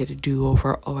 oh, I get a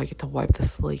do-over, oh, I get to wipe the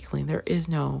slate clean. There's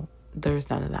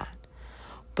none of that.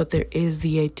 But there is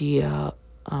the idea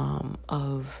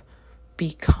of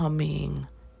becoming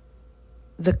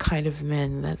the kind of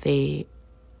men that they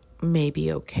may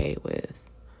be okay with,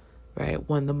 right?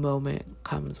 When the moment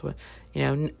comes, when,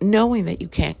 knowing that you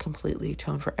can't completely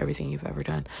atone for everything you've ever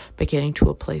done, but getting to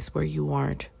a place where you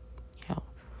aren't,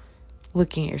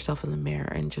 looking at yourself in the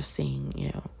mirror and just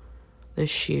seeing, the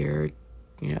sheer,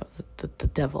 the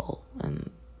devil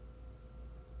and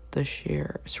the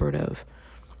sheer sort of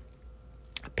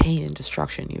pain and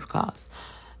destruction you've caused.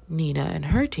 Nina and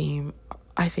her team,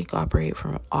 I think, operate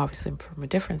from a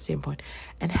different standpoint.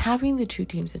 And having the two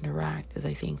teams interact is,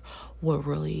 I think, what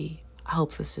really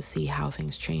helps us to see how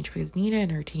things change. Because Nina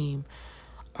and her team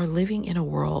are living in a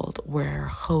world where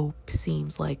hope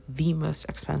seems like the most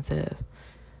expensive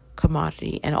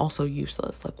commodity and also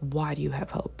useless. Like, why do you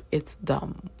have hope? It's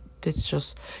dumb. It's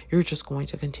just, you're just going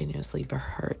to continuously be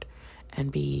hurt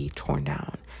and be torn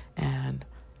down and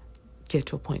get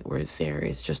to a point where there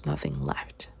is just nothing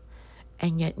left.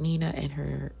 And yet Nina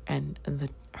and the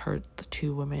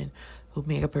two women who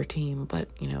make up her team, but,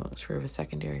 sort of a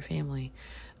secondary family,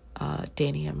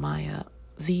 Danny and Maya,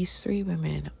 these three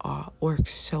women work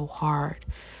so hard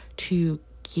to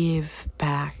give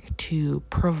back, to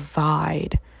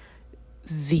provide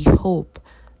the hope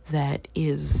that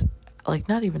is, like,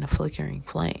 not even a flickering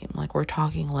flame. Like, we're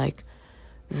talking like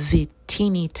the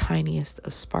teeny tiniest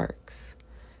of sparks,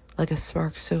 like a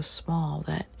spark so small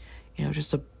that,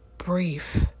 just a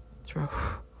brief sort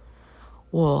of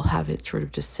will have it sort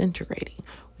of disintegrating.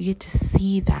 We get to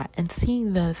see that, and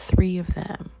seeing the three of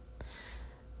them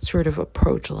sort of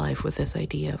approach life with this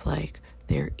idea of like,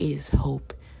 there is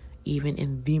hope even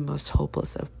in the most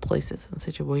hopeless of places and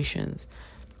situations.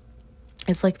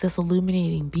 It's like this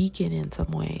illuminating beacon in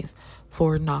some ways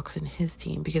for Knox and his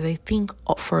team, because I think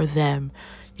for them,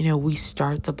 we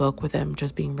start the book with them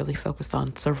just being really focused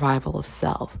on survival of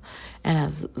self. And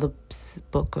as the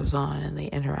book goes on and they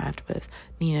interact with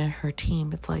Nina and her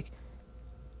team, it's like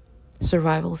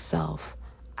survival of self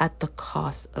at the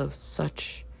cost of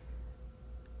such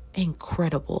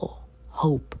incredible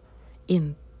hope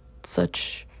in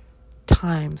such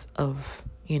times of,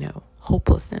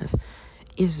 hopelessness.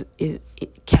 Is it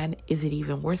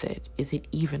even worth it? Is it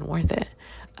even worth it?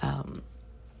 And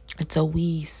so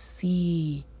we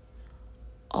see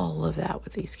all of that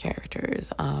with these characters,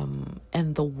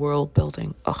 and the world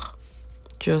building. I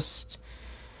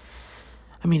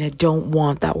don't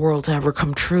want that world to ever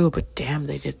come true, but damn,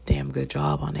 they did a damn good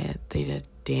job on it.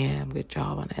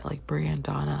 Like Bri and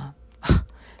Donna,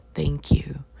 thank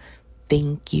you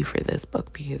for this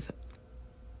book, because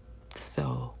it's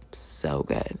so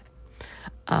good.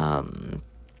 I'm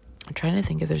trying to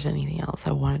think if there's anything else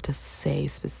I wanted to say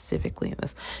specifically in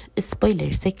this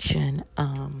spoiler section.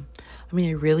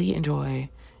 I really enjoy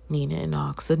Nina and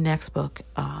Knox. The next book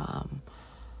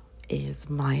is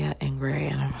Maya and Gray,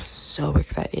 and I'm so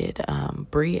excited.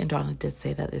 Bri and Donna did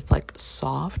say that it's like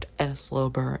soft and a slow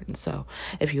burn. So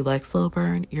if you like slow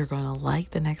burn, you're gonna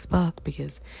like the next book,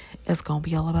 because it's gonna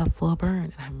be all about slow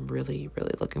burn, and I'm really,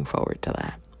 really looking forward to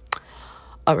that.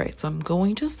 All right, so I'm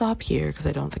going to stop here because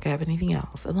I don't think I have anything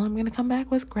else. And then I'm going to come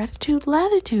back with Gratitude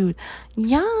Latitude.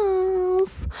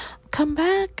 Yes! Come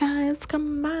back, guys.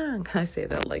 Come back. I say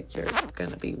that like you're going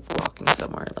to be walking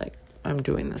somewhere. Like, I'm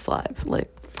doing this live.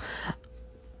 Like,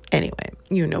 anyway,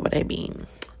 you know what I mean.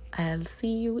 I'll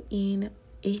see you in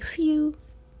a few.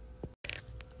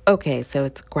 Okay, so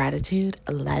it's Gratitude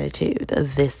Latitude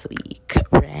this week,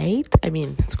 right?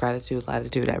 It's Gratitude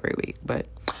Latitude every week, but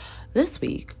this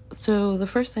week, so the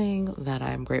first thing that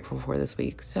I'm grateful for this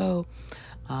week,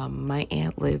 my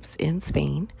aunt lives in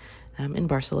Spain, in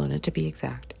Barcelona to be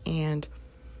exact, and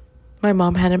my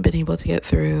mom hadn't been able to get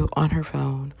through on her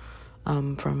phone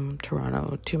from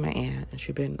Toronto to my aunt, and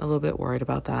she'd been a little bit worried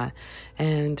about that,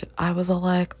 and I was all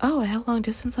like, oh, I have long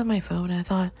distance on my phone, and I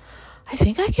thought, I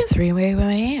think I can three-way with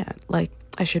my aunt, like,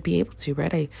 I should be able to,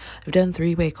 right? I've done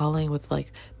three-way calling with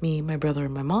like me, my brother,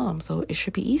 and my mom, so it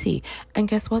should be easy. And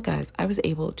guess what, guys? I was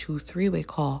able to three-way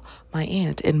call my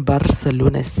aunt in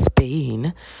Barcelona,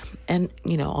 Spain, and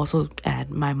also add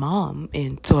my mom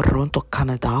in Toronto,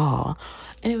 Canada.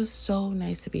 And it was so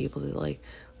nice to be able to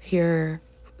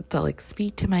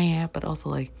speak to my aunt, but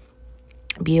also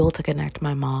be able to connect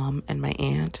my mom and my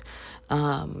aunt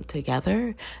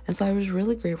together. And so I was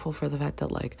really grateful for the fact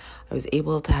that I was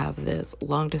able to have this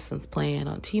long distance plan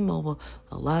on T-Mobile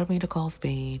that allowed me to call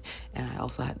Spain, and I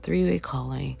also had three-way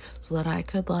calling so that I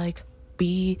could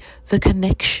be the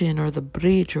connection or the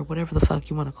bridge or whatever the fuck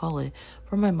you want to call it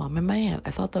for my mom and my aunt.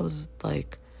 I thought that was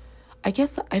I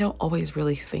guess I don't always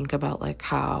really think about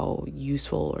how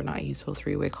useful or not useful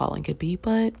three-way calling could be,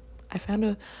 but I found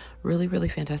a really, really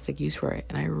fantastic use for it,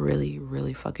 and I really,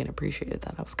 really fucking appreciated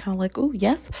that. I was kind of like, ooh,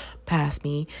 yes, past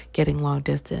me getting long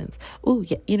distance. Ooh,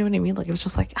 yeah, you know what I mean? It was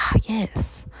just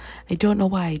yes. I don't know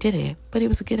why I did it, but it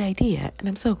was a good idea, and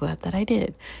I'm so glad that I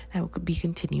did. I will be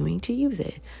continuing to use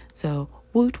it. So,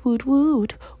 woot, woot,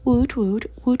 woot, woot, woot,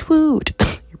 woot, woot.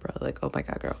 You're probably like, oh my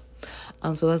God, girl.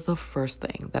 So that's the first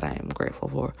thing that I am grateful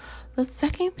for. The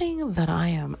second thing that I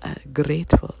am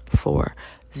grateful for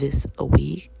this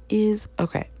week is,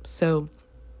 so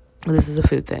this is a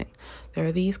food thing. There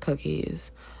are these cookies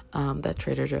that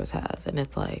Trader Joe's has, and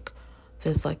it's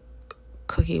this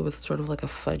cookie with sort of a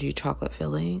fudgy chocolate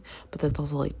filling, but that's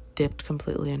also dipped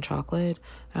completely in chocolate.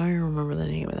 I don't even remember the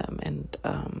name of them, and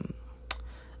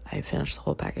I finished the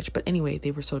whole package. But anyway,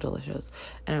 they were so delicious,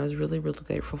 and I was really, really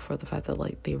grateful for the fact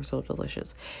that they were so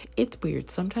delicious. It's weird.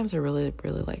 Sometimes I really,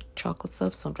 really like chocolate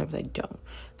stuff. Sometimes I don't.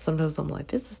 Sometimes I'm like,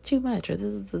 this is too much, or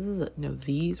this is no,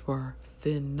 these were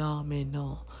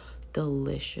phenomenal,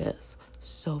 delicious,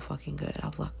 so fucking good. I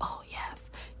was like, oh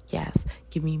yes,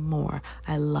 give me more.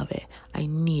 I love it. I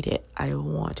need it. I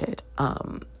want it.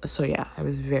 So yeah, I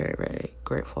was very, very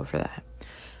grateful for that.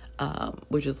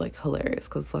 Which is hilarious,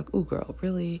 because it's ooh, girl,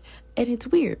 really? And it's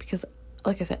weird because,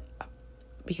 like I said,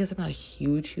 because I'm not a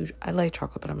huge, I like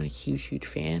chocolate, but I'm not a huge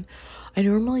fan. I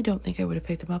normally don't think I would have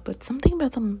picked them up, but something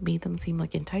about them made them seem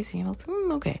enticing, and I was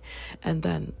like, okay. And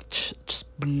then just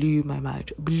blew my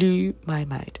mind.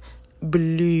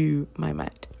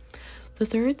 the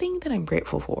third thing that I'm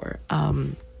grateful for,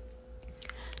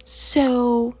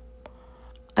 so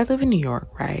I live in New York,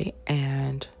 right?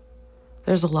 And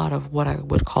there's a lot of what I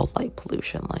would call light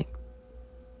pollution. Like,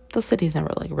 the city's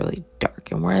never like really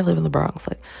dark, and where I live in the Bronx,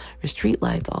 like, there's street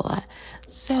lights, all that.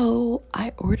 So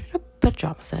I ordered a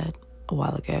pajama set a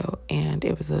while ago, and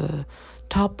it was a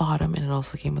top bottom, and it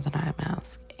also came with an eye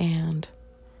mask. And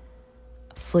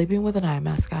sleeping with an eye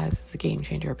mask, guys, is a game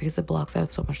changer because it blocks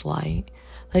out so much light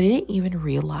that I didn't even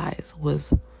realize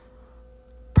was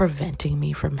preventing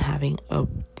me from having a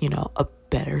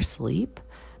better sleep,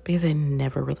 because I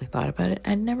never really thought about it.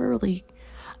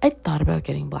 I thought about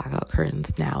getting blackout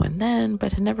curtains now and then,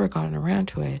 but had never gotten around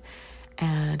to it.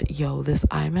 And this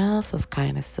eye mask is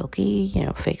kind of silky,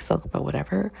 fake silk, but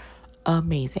whatever.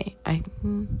 Amazing.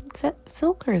 Is that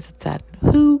silk or is it satin?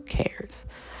 Who cares?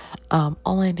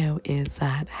 All I know is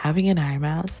that having an eye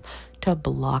mask to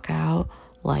block out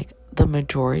like the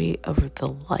majority of the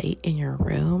light in your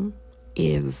room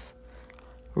is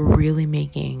really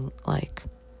making like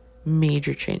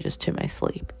major changes to my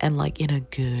sleep, and like in a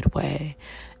good way.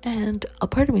 And a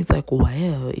part of me is like,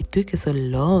 wow, it took us so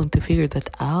long to figure that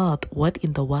out. What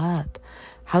in the what?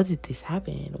 How did this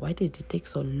happen? Why did it take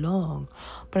so long?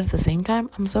 But at the same time,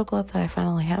 I'm so glad that I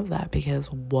finally have that,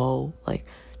 because whoa, like,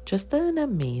 just an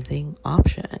amazing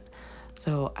option.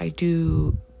 So I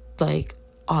do, like,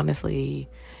 honestly,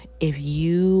 if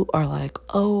you are like,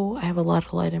 oh, I have a lot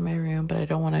of light in my room, but I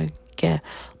don't want to get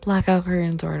blackout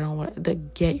curtains, or I don't want to,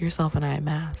 get yourself an eye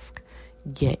mask.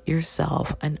 Get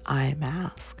yourself an eye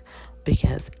mask,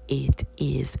 because it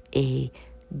is a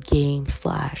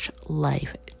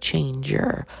game/life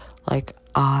changer. Like,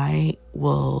 I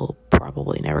will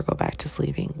probably never go back to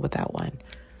sleeping without one.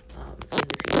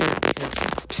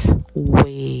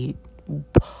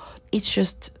 It's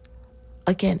just,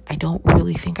 again, I don't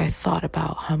really think I thought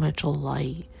about how much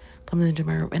light comes into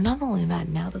my room. And not only that,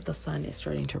 now that the sun is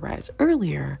starting to rise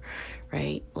earlier,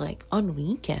 right? Like, on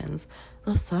weekends,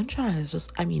 the sunshine is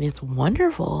just, it's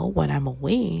wonderful when I'm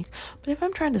awake. But if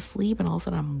I'm trying to sleep and all of a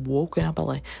sudden I'm woken up at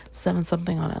like 7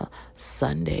 something on a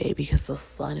Sunday because the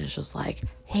sun is just like,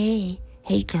 hey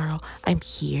girl, I'm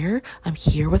here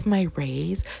with my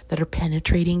rays that are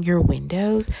penetrating your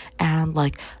windows and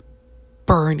like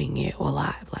burning you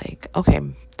alive. Like, okay,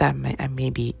 I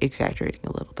may be exaggerating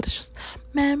a little, but it's just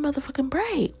motherfucking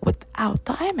bright without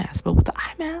the eye mask. But with the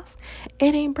eye mask,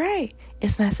 it ain't bright.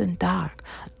 It's nice and dark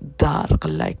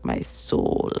like my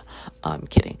soul. I'm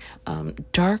kidding.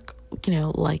 Dark,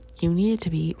 like you need it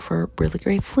to be for really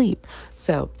great sleep.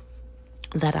 So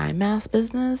that eye mask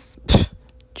business,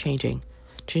 changing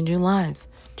lives.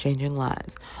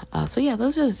 So yeah,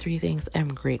 those are the 3 things I'm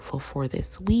grateful for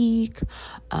this week.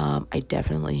 I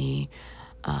definitely,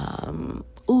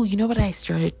 you know what I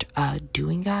started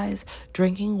doing, guys?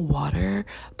 Drinking water,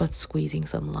 but squeezing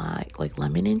some like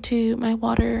lemon into my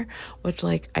water, which,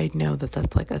 like, I know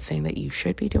that's like a thing that you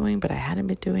should be doing, but I hadn't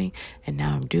been doing, and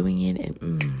now I'm doing it,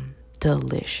 and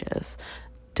delicious.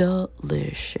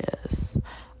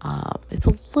 It's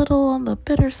a little on the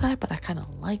bitter side, but I kind of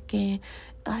like it.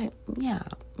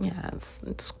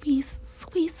 Squeeze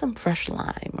some fresh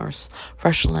lime or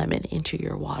fresh lemon into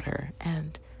your water,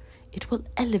 and it will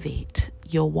elevate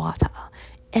your water,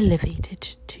 elevate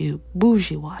it to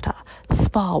bougie water,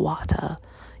 spa water,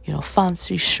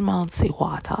 fancy schmancy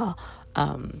water.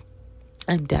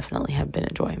 I definitely have been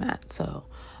enjoying that. So,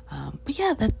 but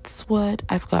yeah, that's what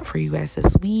I've got for you guys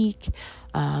this week.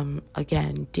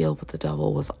 Again, Deal with the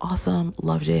Devil was awesome.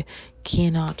 Loved it.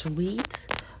 Cannot wait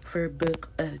for book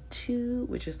 2,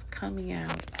 which is coming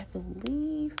out, I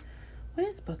believe. When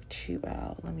is book 2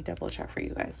 out? Let me double check for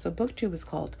you guys. So book 2 is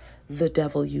called The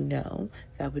Devil You Know.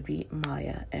 That would be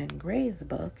Maya and Gray's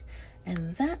book.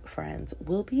 And that, friends,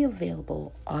 will be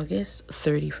available August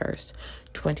 31st,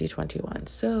 2021.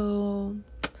 So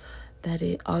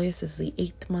August is the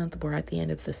 8th month. We're at the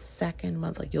end of the 2nd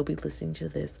month. Like, you'll be listening to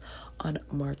this on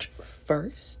March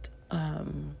 1st,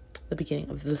 the beginning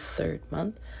of the 3rd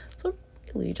month. So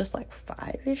really just like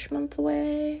 5-ish months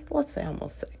away. Let's say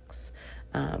almost 6.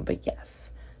 But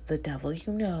yes, The Devil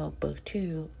You Know, book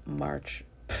 2,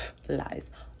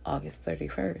 August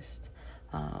 31st.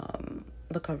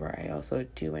 The cover I also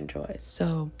do enjoy.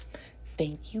 So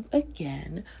thank you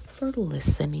again for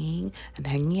listening and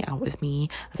hanging out with me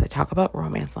as I talk about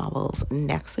romance novels.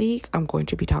 Next week, I'm going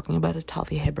to be talking about a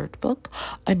Talia Hibbert book,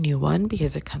 a new one,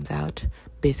 because it comes out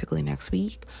basically next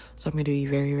week. So I'm going to be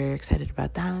very, very excited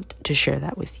about that, to share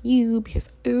that with you, because,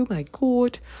 oh my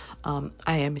God, I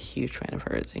am a huge fan of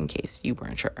hers, in case you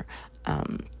weren't sure.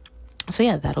 So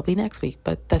yeah, that'll be next week.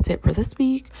 But that's it for this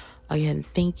week. Again,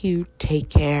 thank you. Take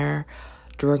care.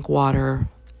 Drink water.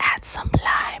 add some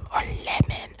lime or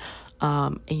lemon.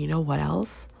 And you know what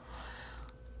else?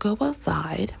 Go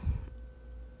outside,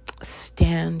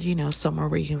 stand, somewhere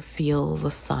where you can feel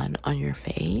the sun on your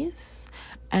face,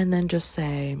 and then just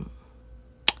say,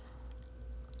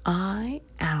 I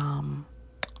am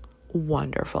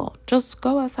wonderful. Just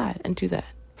go outside and do that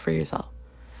for yourself.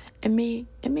 It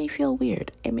may feel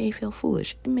weird. It may feel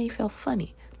foolish. It may feel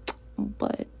funny,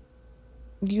 but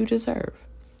you deserve.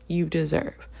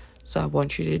 So I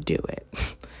want you to do it.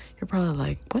 You're probably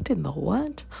like, what in the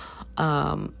what?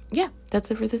 Yeah,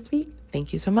 that's it for this week.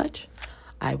 Thank you so much.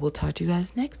 I will talk to you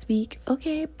guys next week.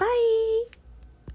 Okay, bye.